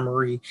and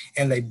armory,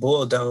 and they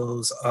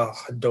bulldoze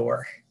a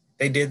door.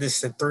 They did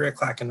this at 3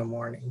 o'clock in the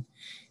morning.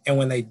 And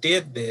when they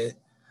did that,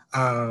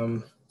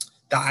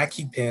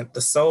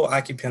 the sole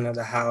occupant of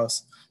the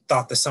house,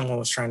 thought that someone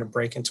was trying to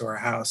break into her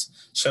house.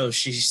 So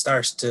she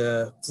starts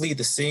to flee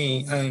the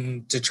scene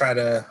and to try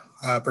to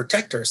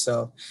protect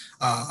herself.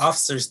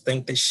 Officers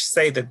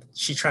say that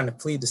she's trying to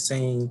flee the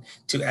scene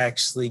to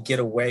actually get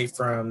away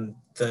from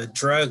the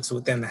drugs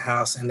within the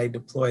house, and they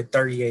deployed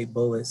 38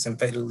 bullets and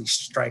fatally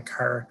strike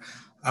her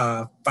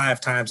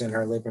 5 times in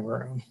her living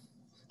room.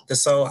 The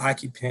sole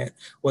occupant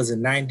was a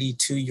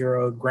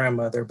 92-year-old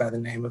grandmother by the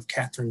name of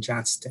Catherine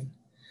Johnston.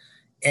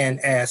 And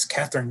as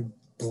Catherine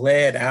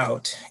bled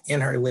out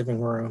in her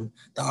living room,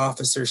 the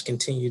officers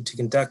continued to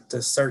conduct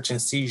a search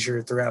and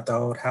seizure throughout the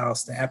old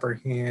house to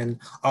apprehend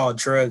all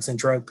drugs and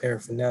drug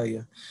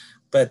paraphernalia.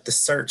 But the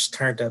search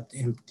turned up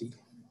empty.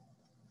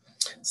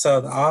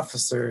 So the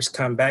officers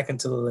come back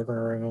into the living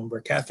room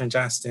where Catherine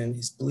Johnston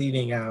is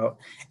bleeding out,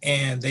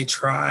 and they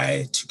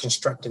try to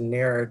construct a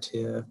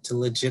narrative to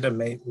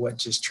legitimate what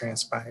just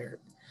transpired.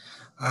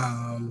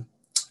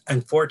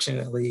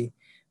 Unfortunately,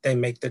 they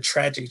make the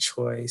tragic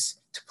choice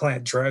to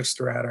plant drugs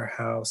throughout her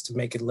house to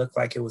make it look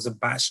like it was a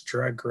botched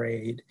drug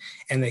raid,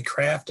 and they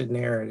craft a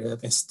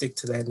narrative and stick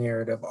to that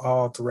narrative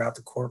all throughout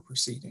the court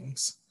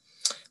proceedings.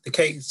 The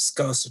case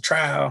goes to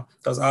trial.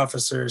 Those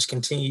officers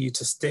continue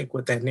to stick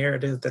with that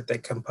narrative that they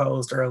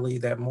composed early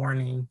that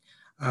morning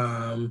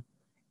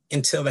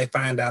until they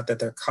find out that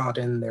they're caught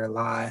in their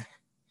lie.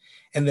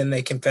 And then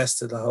they confess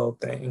to the whole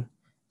thing.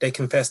 They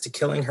confess to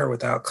killing her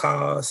without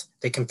cause.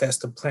 They confess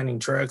to planting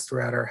drugs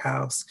throughout her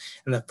house.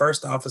 And the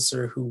first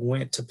officer who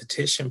went to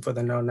petition for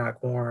the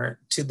no-knock warrant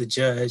to the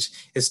judge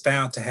is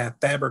found to have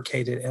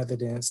fabricated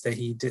evidence that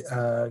he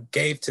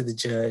gave to the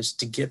judge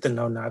to get the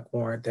no-knock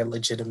warrant that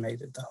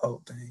legitimated the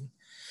whole thing.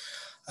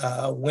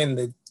 When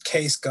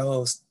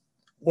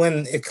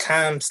it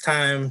comes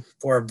time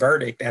for a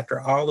verdict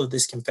after all of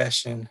this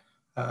confession,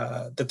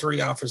 the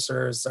 3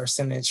 officers are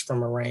sentenced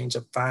from a range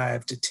of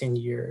 5 to 10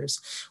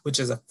 years, which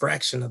is a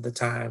fraction of the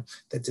time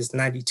that this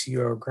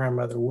 92-year-old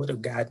grandmother would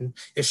have gotten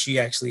if she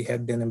actually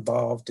had been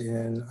involved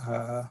in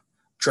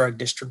drug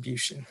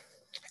distribution.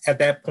 At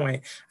that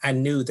point, I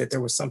knew that there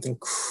was something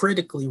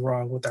critically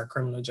wrong with our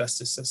criminal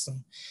justice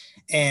system.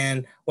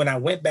 And when I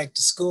went back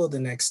to school the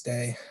next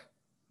day,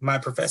 my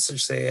professor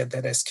said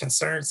that as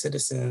concerned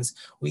citizens,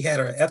 we had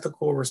an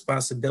ethical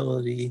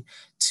responsibility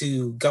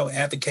to go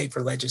advocate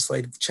for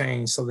legislative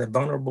change so that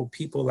vulnerable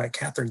people like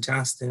Catherine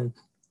Johnston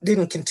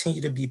didn't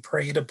continue to be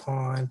preyed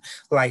upon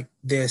like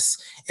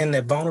this, and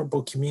that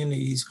vulnerable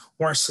communities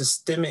weren't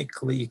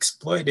systemically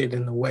exploited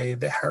in the way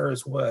that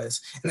hers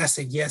was. And I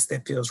said, yes,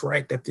 that feels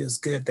right, that feels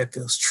good, that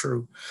feels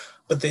true.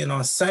 But then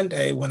on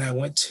Sunday, when I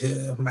went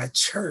to my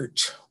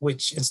church,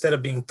 which instead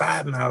of being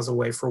 5 miles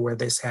away from where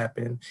this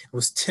happened, it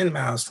was 10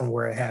 miles from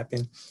where it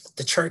happened,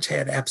 the church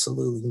had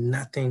absolutely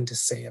nothing to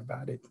say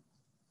about it.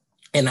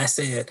 And I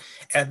said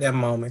at that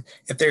moment,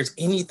 if there's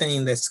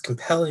anything that's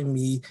compelling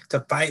me to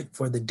fight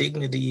for the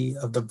dignity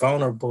of the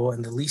vulnerable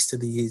and the least of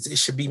these, it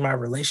should be my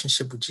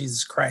relationship with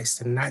Jesus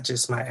Christ and not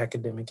just my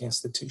academic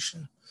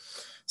institution.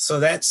 So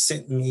that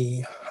sent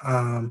me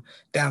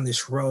down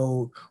this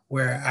road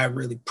where I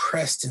really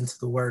pressed into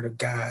the Word of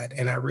God,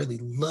 and I really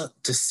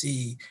looked to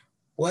see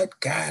what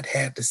God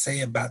had to say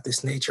about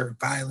this nature of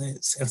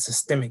violence and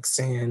systemic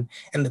sin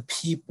and the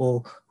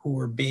people who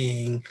were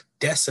being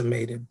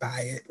decimated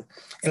by it.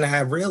 And I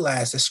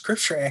realized that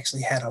Scripture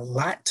actually had a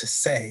lot to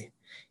say.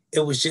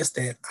 It was just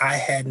that I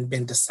hadn't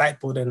been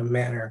discipled in a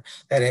manner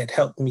that had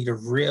helped me to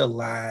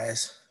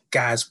realize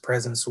God's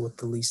presence with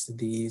the least of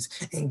these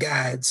and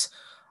God's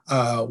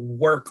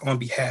work on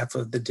behalf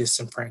of the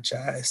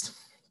disenfranchised.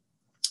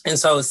 And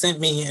so it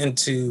sent me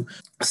into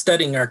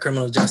studying our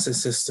criminal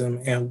justice system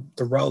and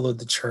the role of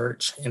the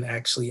church in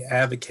actually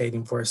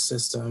advocating for a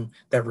system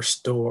that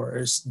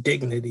restores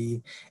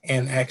dignity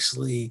and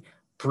actually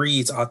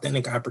breeds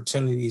authentic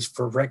opportunities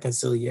for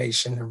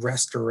reconciliation and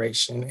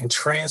restoration and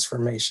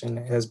transformation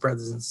as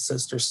brothers and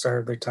sisters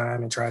serve their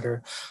time and try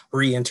to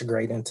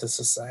reintegrate into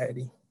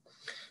society.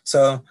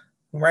 So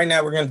Right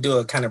now, we're going to do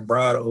a kind of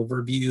broad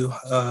overview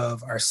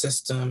of our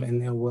system,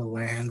 and then we'll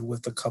land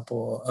with a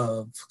couple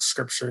of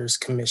scriptures,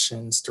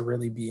 commissions to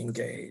really be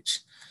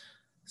engaged.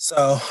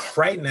 So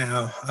right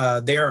now,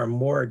 there are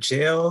more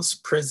jails,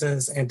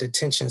 prisons, and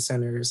detention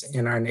centers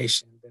in our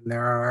nation than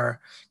there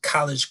are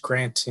degree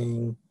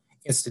granting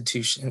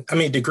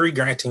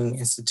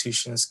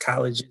institutions,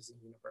 colleges,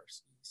 and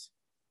universities.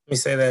 Let me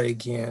say that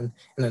again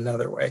in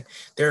another way.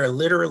 There are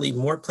literally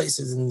more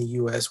places in the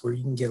US where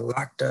you can get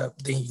locked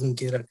up than you can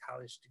get a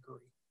college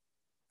degree.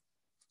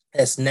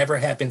 That's never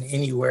happened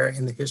anywhere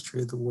in the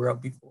history of the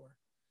world before.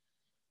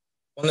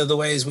 One of the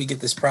ways we get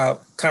this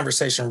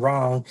conversation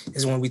wrong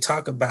is when we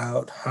talk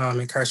about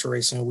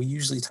incarceration, we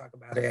usually talk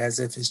about it as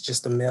if it's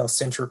just a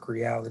male-centric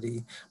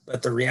reality.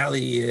 But the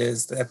reality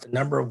is that the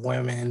number of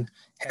women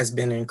has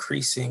been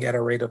increasing at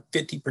a rate of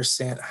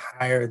 50%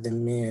 higher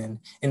than men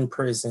in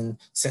prison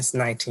since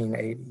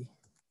 1980.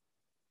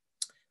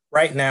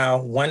 Right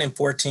now, 1 in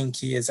 14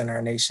 kids in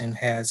our nation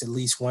has at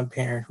least one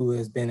parent who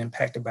has been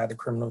impacted by the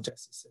criminal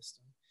justice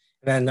system.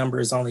 And that number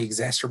is only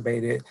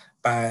exacerbated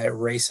by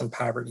race and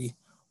poverty.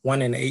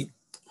 1 in 8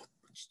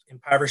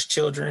 impoverished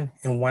children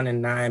and 1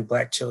 in 9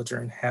 Black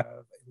children have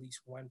at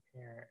least one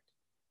parent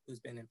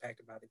who's been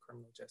impacted by the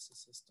criminal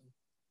justice system.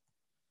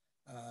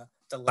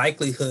 The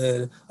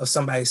likelihood of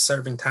somebody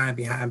serving time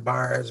behind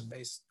bars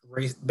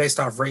based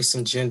off race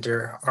and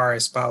gender are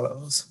as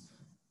follows.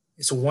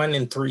 It's 1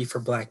 in 3 for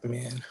Black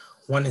men,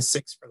 1 in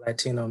 6 for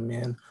Latino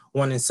men,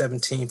 1 in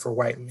 17 for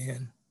white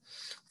men.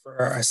 For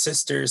our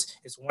sisters,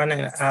 it's 1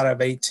 out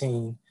of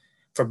 18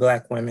 for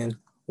Black women,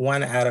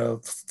 1 out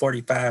of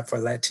 45 for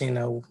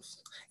Latino,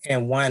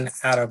 and 1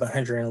 out of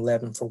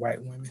 111 for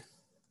white women.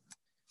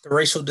 The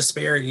racial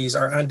disparities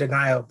are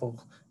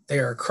undeniable. They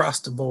are across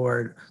the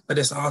board, but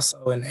it's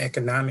also an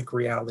economic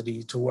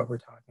reality to what we're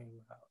talking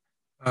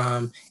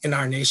about. In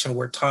our nation,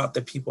 we're taught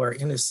that people are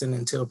innocent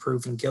until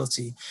proven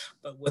guilty,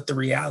 but with the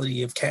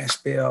reality of cash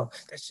bail,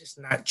 that's just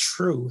not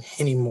true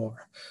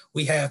anymore.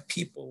 We have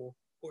people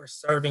who are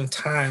serving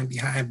time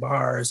behind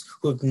bars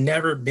who have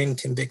never been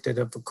convicted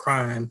of a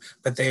crime,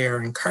 but they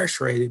are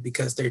incarcerated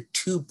because they're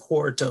too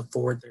poor to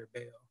afford their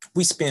bail.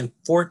 We spend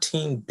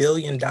 $14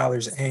 billion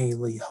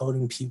annually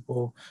holding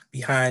people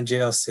behind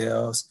jail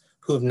cells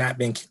who have not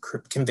been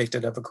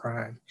convicted of a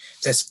crime.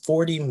 That's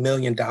 $40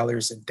 million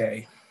a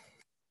day.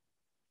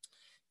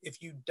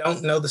 If you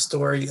don't know the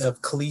story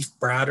of Kalief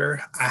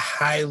Browder, I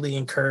highly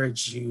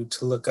encourage you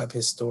to look up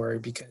his story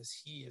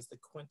because he is the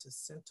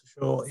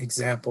quintessential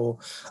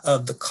example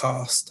of the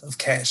cost of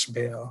cash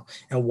bail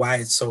and why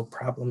it's so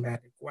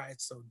problematic, why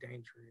it's so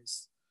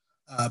dangerous,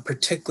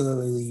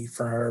 particularly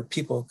for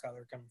people of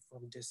color coming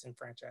from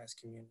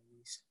disenfranchised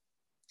communities.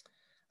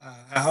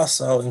 I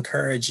also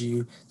encourage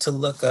you to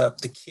look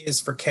up the Kids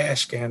for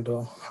Cash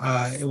scandal.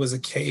 It was a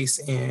case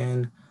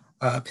in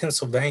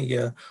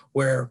Pennsylvania,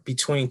 where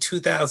between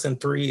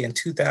 2003 and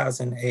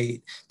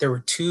 2008, there were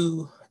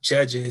 2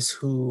 judges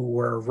who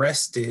were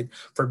arrested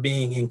for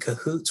being in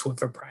cahoots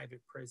with a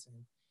private prison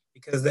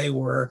because they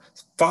were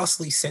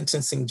falsely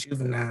sentencing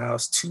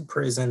juveniles to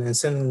prison and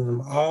sending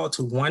them all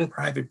to one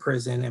private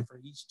prison. And for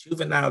each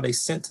juvenile they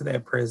sent to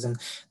that prison,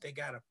 they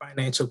got a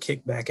financial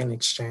kickback in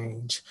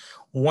exchange.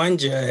 One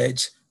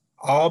judge,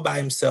 all by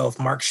himself,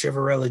 Mark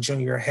Chivarella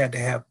Jr., had to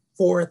have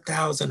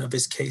 4,000 of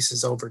his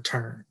cases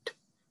overturned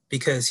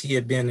because he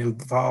had been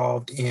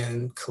involved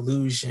in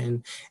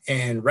collusion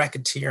and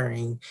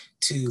racketeering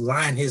to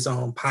line his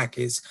own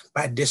pockets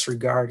by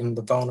disregarding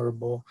the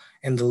vulnerable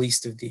and the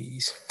least of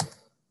these.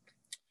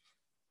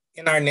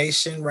 In our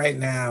nation right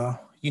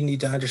now, you need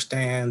to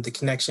understand the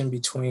connection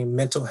between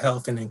mental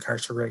health and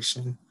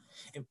incarceration.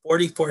 In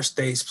 44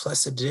 states,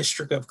 plus the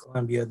District of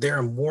Columbia, there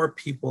are more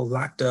people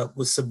locked up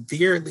with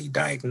severely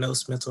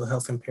diagnosed mental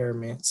health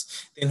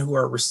impairments than who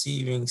are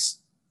receiving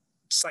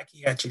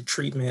psychiatric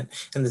treatment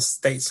in the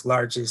state's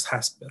largest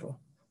hospital.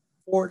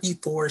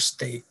 44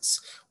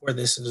 states where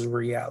this is a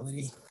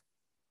reality.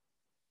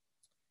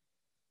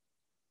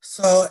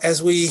 So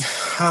as we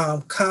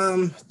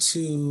come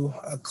to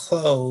a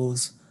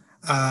close,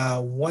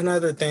 one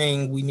other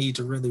thing we need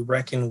to really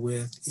reckon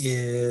with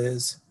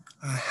is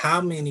how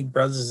many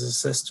brothers and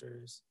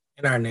sisters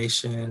in our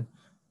nation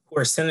who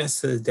are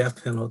sentenced to the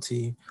death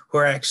penalty who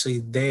are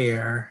actually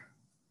there,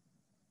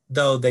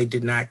 though they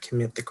did not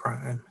commit the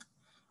crime.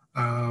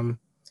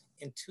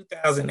 In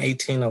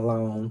 2018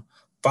 alone,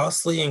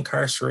 falsely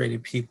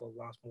incarcerated people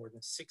lost more than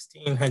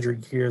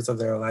 1,600 years of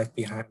their life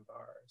behind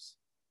bars.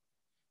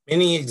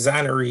 Many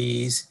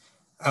exonerees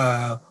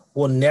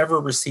will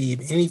never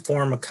receive any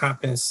form of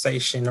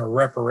compensation or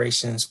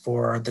reparations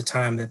for the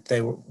time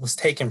that was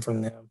taken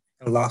from them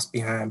and lost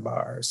behind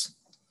bars.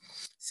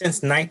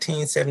 Since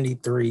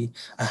 1973,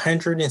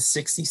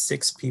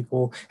 166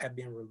 people have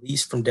been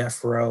released from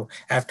death row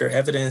after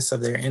evidence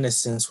of their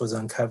innocence was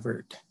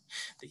uncovered.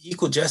 The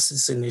Equal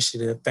Justice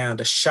Initiative found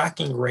a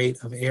shocking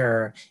rate of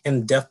error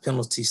in death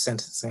penalty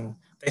sentencing.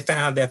 They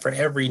found that for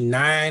every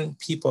 9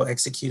 people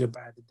executed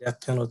by the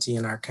death penalty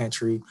in our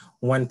country,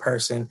 1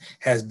 person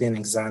has been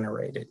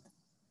exonerated.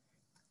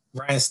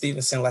 Ryan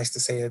Stevenson likes to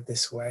say it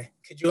this way.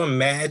 Could you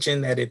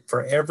imagine that if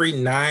for every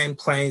 9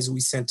 planes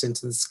we sent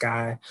into the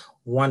sky,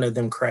 one of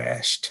them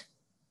crashed?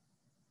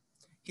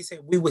 He said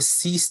we would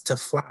cease to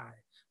fly,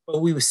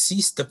 but we would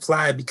cease to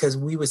fly because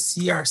we would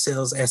see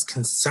ourselves as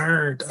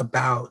concerned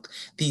about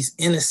these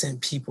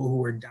innocent people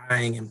who are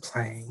dying in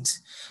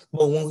planes.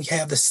 But when we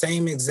have the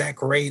same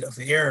exact rate of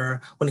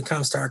error when it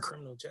comes to our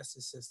criminal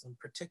justice system,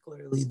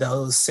 particularly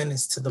those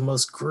sentenced to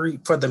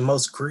for the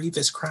most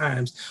grievous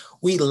crimes,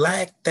 we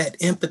lack that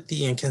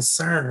empathy and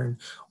concern.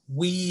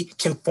 We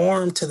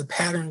conform to the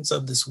patterns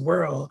of this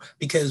world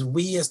because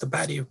we, as the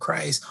body of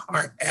Christ,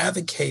 aren't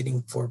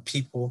advocating for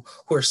people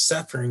who are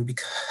suffering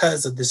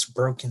because of this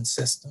broken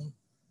system.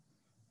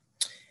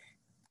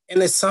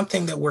 And it's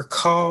something that we're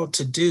called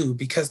to do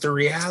because the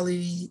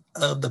reality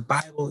of the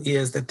Bible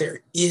is that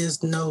there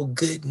is no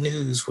good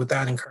news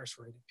without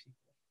incarcerated people.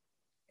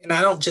 And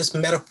I don't just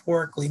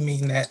metaphorically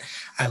mean that,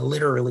 I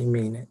literally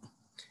mean it.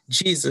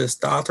 Jesus,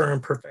 the author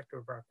and perfecter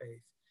of our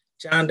faith,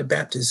 John the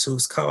Baptist, who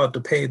was called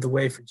to pave the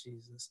way for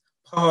Jesus,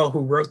 Paul,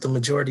 who wrote the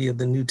majority of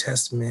the New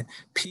Testament,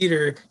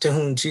 Peter, to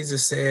whom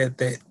Jesus said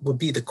that would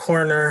be the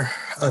corner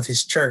of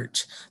his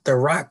church, the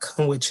rock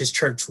on which his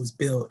church was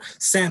built,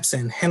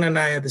 Samson,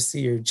 Hananiah the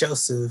seer,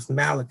 Joseph,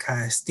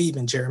 Malachi,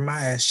 Stephen,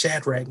 Jeremiah,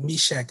 Shadrach,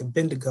 Meshach,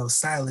 Abednego,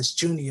 Silas,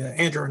 Junia,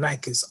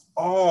 Andronicus,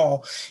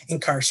 all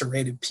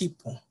incarcerated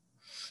people.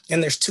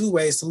 And there's 2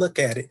 ways to look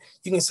at it.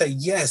 You can say,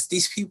 yes,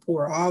 these people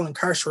were all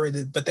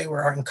incarcerated, but they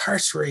were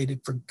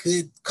incarcerated for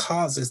good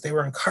causes. They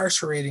were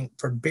incarcerated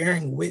for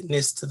bearing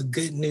witness to the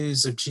good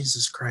news of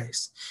Jesus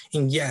Christ.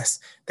 And yes,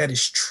 that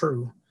is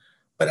true.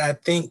 But I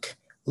think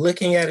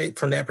looking at it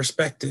from that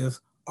perspective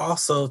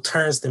also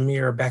turns the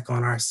mirror back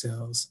on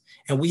ourselves.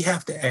 And we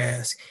have to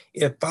ask,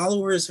 if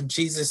followers of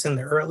Jesus in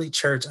the early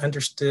church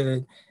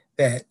understood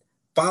that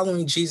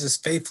following Jesus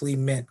faithfully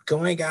meant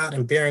going out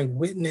and bearing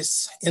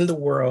witness in the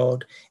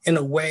world in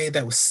a way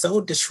that was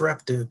so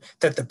disruptive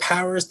that the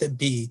powers that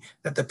be,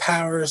 that the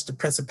powers, the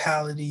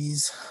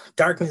principalities,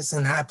 darkness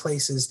in high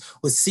places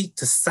would seek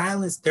to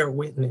silence their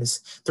witness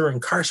through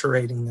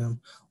incarcerating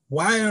them.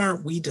 Why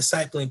aren't we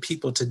discipling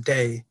people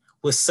today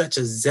with such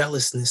a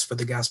zealousness for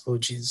the gospel of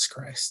Jesus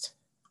Christ?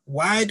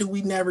 Why do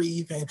we never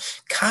even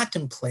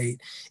contemplate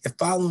if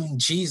following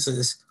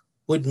Jesus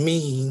would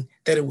mean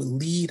that it would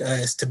lead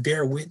us to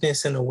bear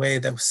witness in a way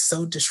that was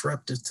so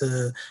disruptive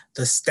to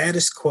the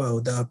status quo,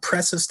 the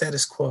oppressive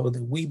status quo,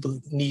 that we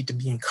need to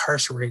be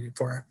incarcerated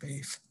for our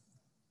faith?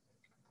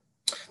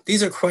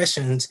 These are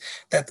questions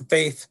that the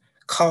faith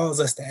calls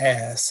us to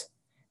ask.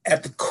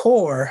 At the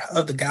core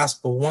of the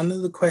gospel, one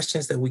of the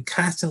questions that we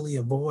constantly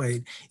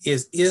avoid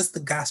is the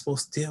gospel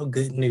still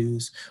good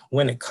news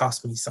when it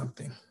costs me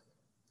something?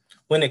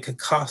 When it could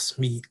cost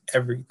me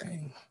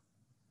everything?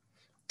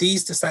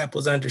 These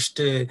disciples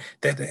understood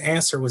that the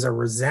answer was a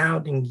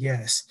resounding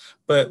yes,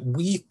 but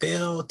we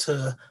fail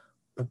to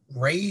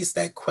raise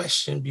that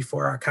question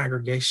before our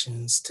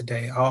congregations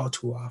today all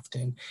too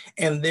often.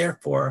 And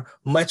therefore,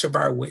 much of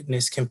our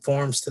witness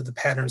conforms to the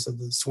patterns of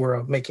this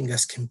world, making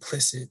us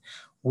complicit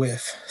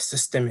with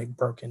systemic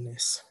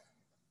brokenness.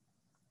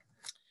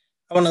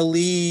 I want to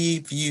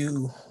leave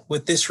you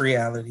with this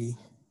reality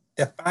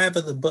that 5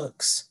 of the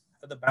books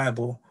of the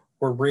Bible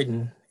were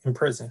written in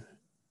prison.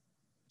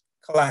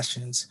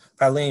 Colossians,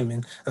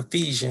 Philemon,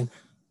 Ephesians,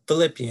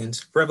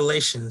 Philippians,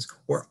 Revelations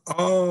were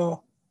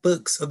all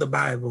books of the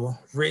Bible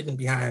written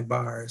behind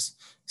bars.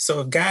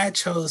 So if God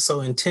chose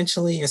so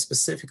intentionally and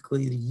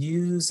specifically to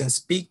use and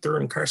speak through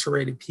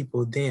incarcerated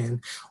people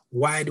then,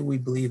 why do we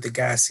believe that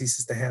God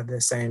ceases to have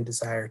that same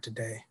desire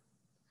today?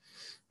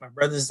 My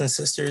brothers and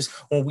sisters,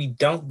 when we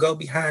don't go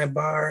behind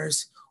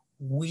bars,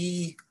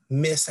 we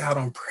miss out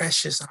on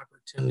precious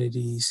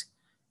opportunities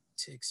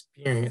to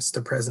experience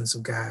the presence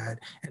of God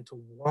and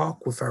to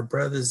walk with our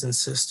brothers and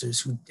sisters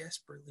who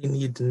desperately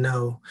need to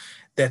know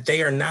that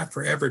they are not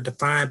forever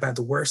defined by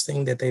the worst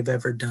thing that they've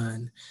ever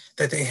done,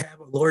 that they have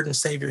a Lord and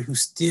Savior who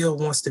still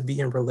wants to be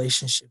in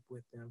relationship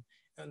with them,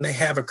 and they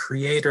have a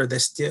Creator that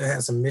still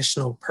has a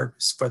missional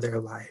purpose for their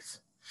life.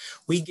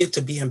 We get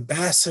to be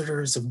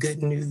ambassadors of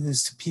good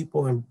news to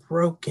people in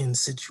broken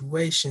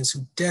situations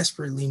who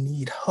desperately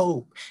need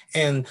hope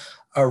and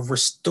a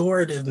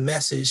restorative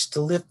message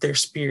to lift their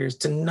spirits,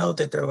 to know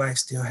that their life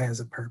still has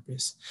a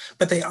purpose.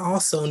 But they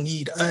also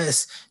need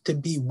us to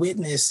be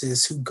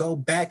witnesses who go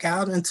back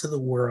out into the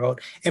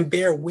world and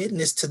bear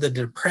witness to the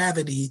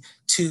depravity,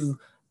 to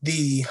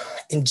the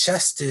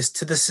injustice,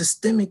 to the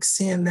systemic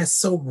sin that's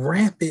so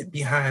rampant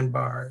behind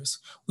bars.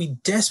 We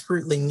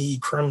desperately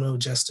need criminal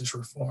justice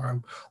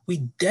reform.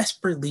 We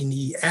desperately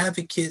need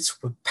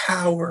advocates with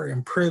power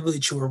and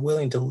privilege who are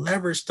willing to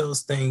leverage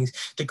those things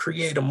to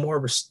create a more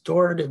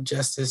restorative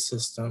justice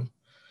system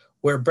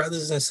where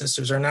brothers and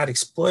sisters are not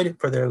exploited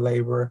for their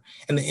labor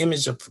and the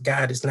image of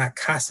God is not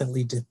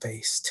constantly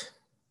defaced.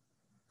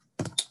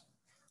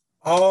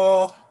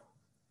 All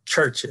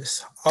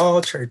churches,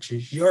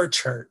 your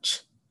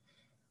church,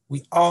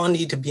 we all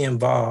need to be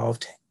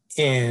involved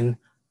in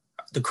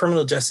the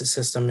criminal justice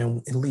system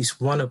in at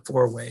least one of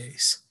 4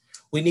 ways.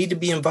 We need to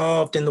be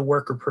involved in the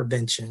work of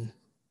prevention.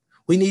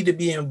 We need to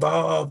be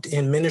involved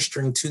in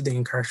ministering to the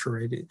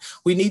incarcerated.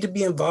 We need to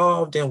be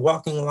involved in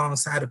walking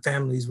alongside of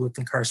families with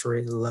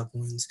incarcerated loved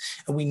ones.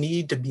 And we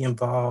need to be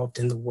involved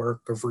in the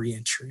work of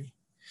reentry.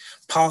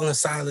 Paul and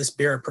Silas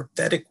bear a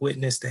prophetic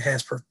witness that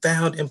has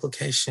profound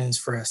implications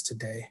for us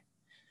today.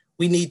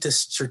 We need to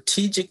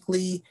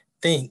strategically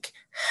think,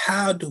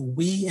 how do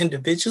we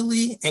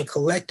individually and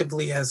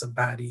collectively as a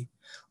body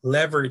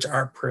leverage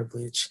our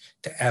privilege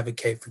to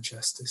advocate for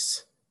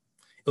justice?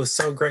 It was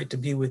so great to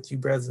be with you,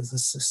 brothers and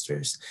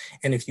sisters.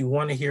 And if you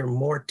want to hear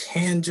more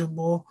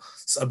tangible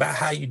about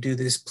how you do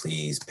this,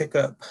 please pick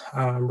up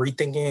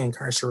Rethinking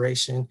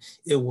Incarceration.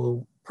 It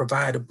will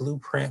provide a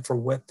blueprint for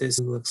what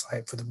this looks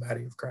like for the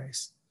body of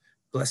Christ.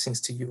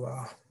 Blessings to you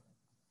all.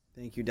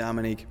 Thank you,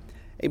 Dominique.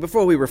 Hey,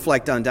 before we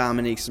reflect on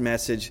Dominique's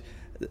message,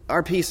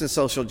 our Peace and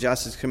Social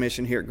Justice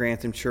Commission here at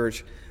Grantham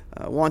Church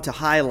want to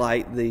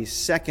highlight the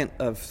second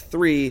of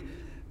 3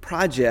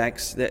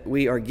 projects that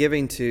we are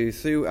giving to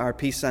through our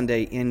Peace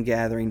Sunday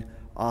In-Gathering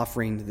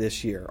offering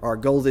this year. Our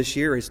goal this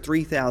year is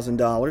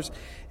 $3,000,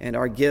 and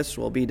our gifts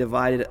will be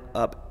divided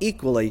up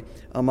equally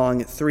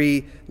among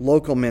 3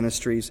 local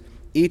ministries,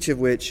 each of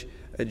which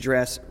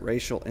address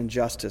racial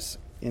injustice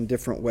in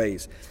different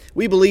ways.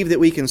 We believe that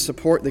we can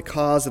support the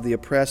cause of the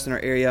oppressed in our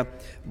area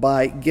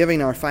by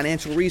giving our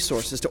financial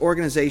resources to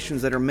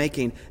organizations that are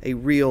making a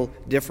real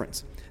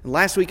difference. And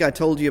last week I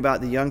told you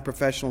about the Young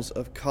Professionals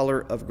of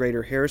Color of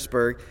Greater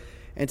Harrisburg,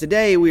 and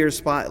today we are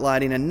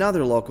spotlighting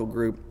another local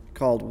group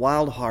called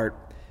Wild Heart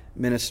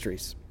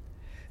Ministries.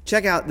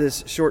 Check out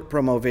this short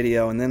promo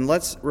video, and then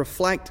let's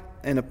reflect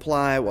and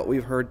apply what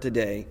we've heard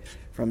today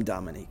from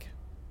Dominique.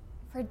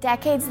 For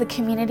decades, the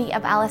community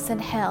of Allison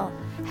Hill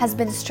has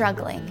been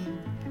struggling.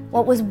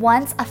 What was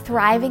once a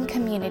thriving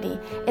community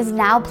is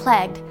now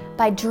plagued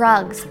by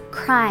drugs,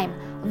 crime,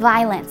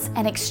 violence,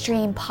 and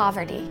extreme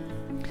poverty.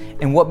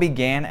 And what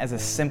began as a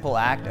simple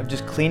act of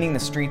just cleaning the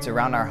streets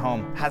around our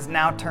home has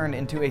now turned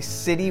into a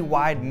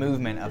city-wide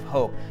movement of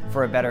hope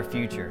for a better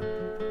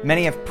future.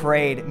 Many have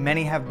prayed,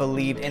 many have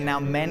believed, and now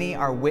many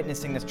are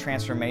witnessing this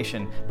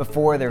transformation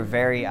before their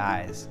very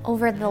eyes.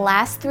 Over the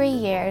last 3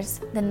 years,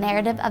 the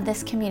narrative of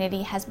this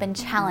community has been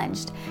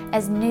challenged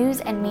as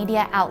news and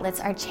media outlets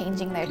are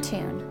changing their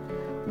tune.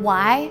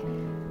 Why?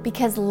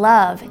 Because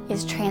love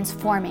is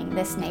transforming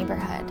this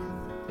neighborhood.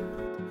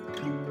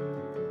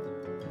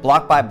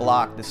 Block by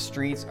block, the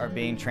streets are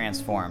being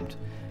transformed.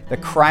 The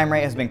crime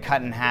rate has been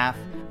cut in half,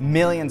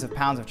 millions of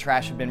pounds of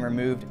trash have been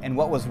removed, and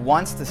what was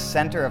once the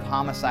center of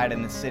homicide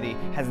in the city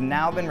has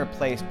now been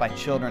replaced by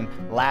children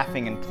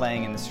laughing and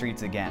playing in the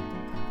streets again.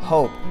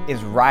 Hope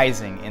is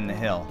rising in the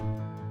Hill.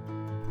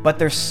 But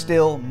there's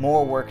still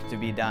more work to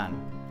be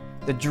done.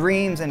 The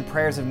dreams and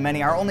prayers of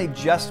many are only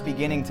just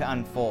beginning to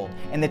unfold,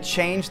 and the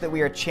change that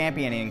we are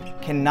championing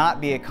cannot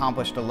be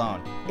accomplished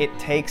alone. It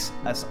takes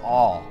us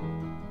all.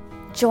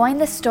 Join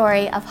the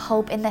story of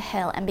hope in the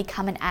Hill and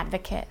become an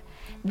advocate.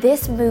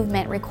 This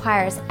movement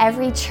requires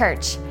every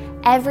church,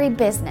 every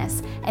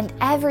business, and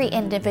every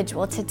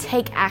individual to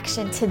take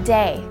action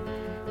today.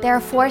 There are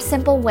 4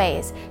 simple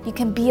ways you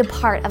can be a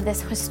part of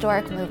this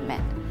historic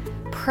movement.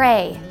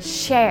 Pray,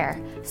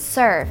 share,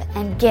 serve,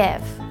 and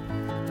give.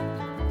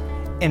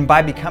 And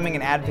by becoming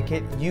an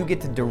advocate, you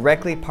get to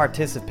directly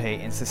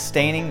participate in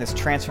sustaining this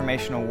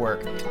transformational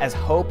work as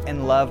hope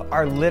and love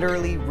are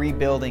literally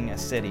rebuilding a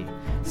city.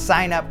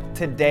 Sign up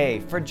today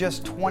for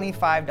just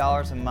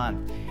 $25 a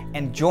month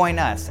and join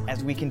us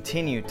as we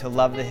continue to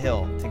love the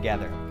Hill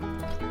together.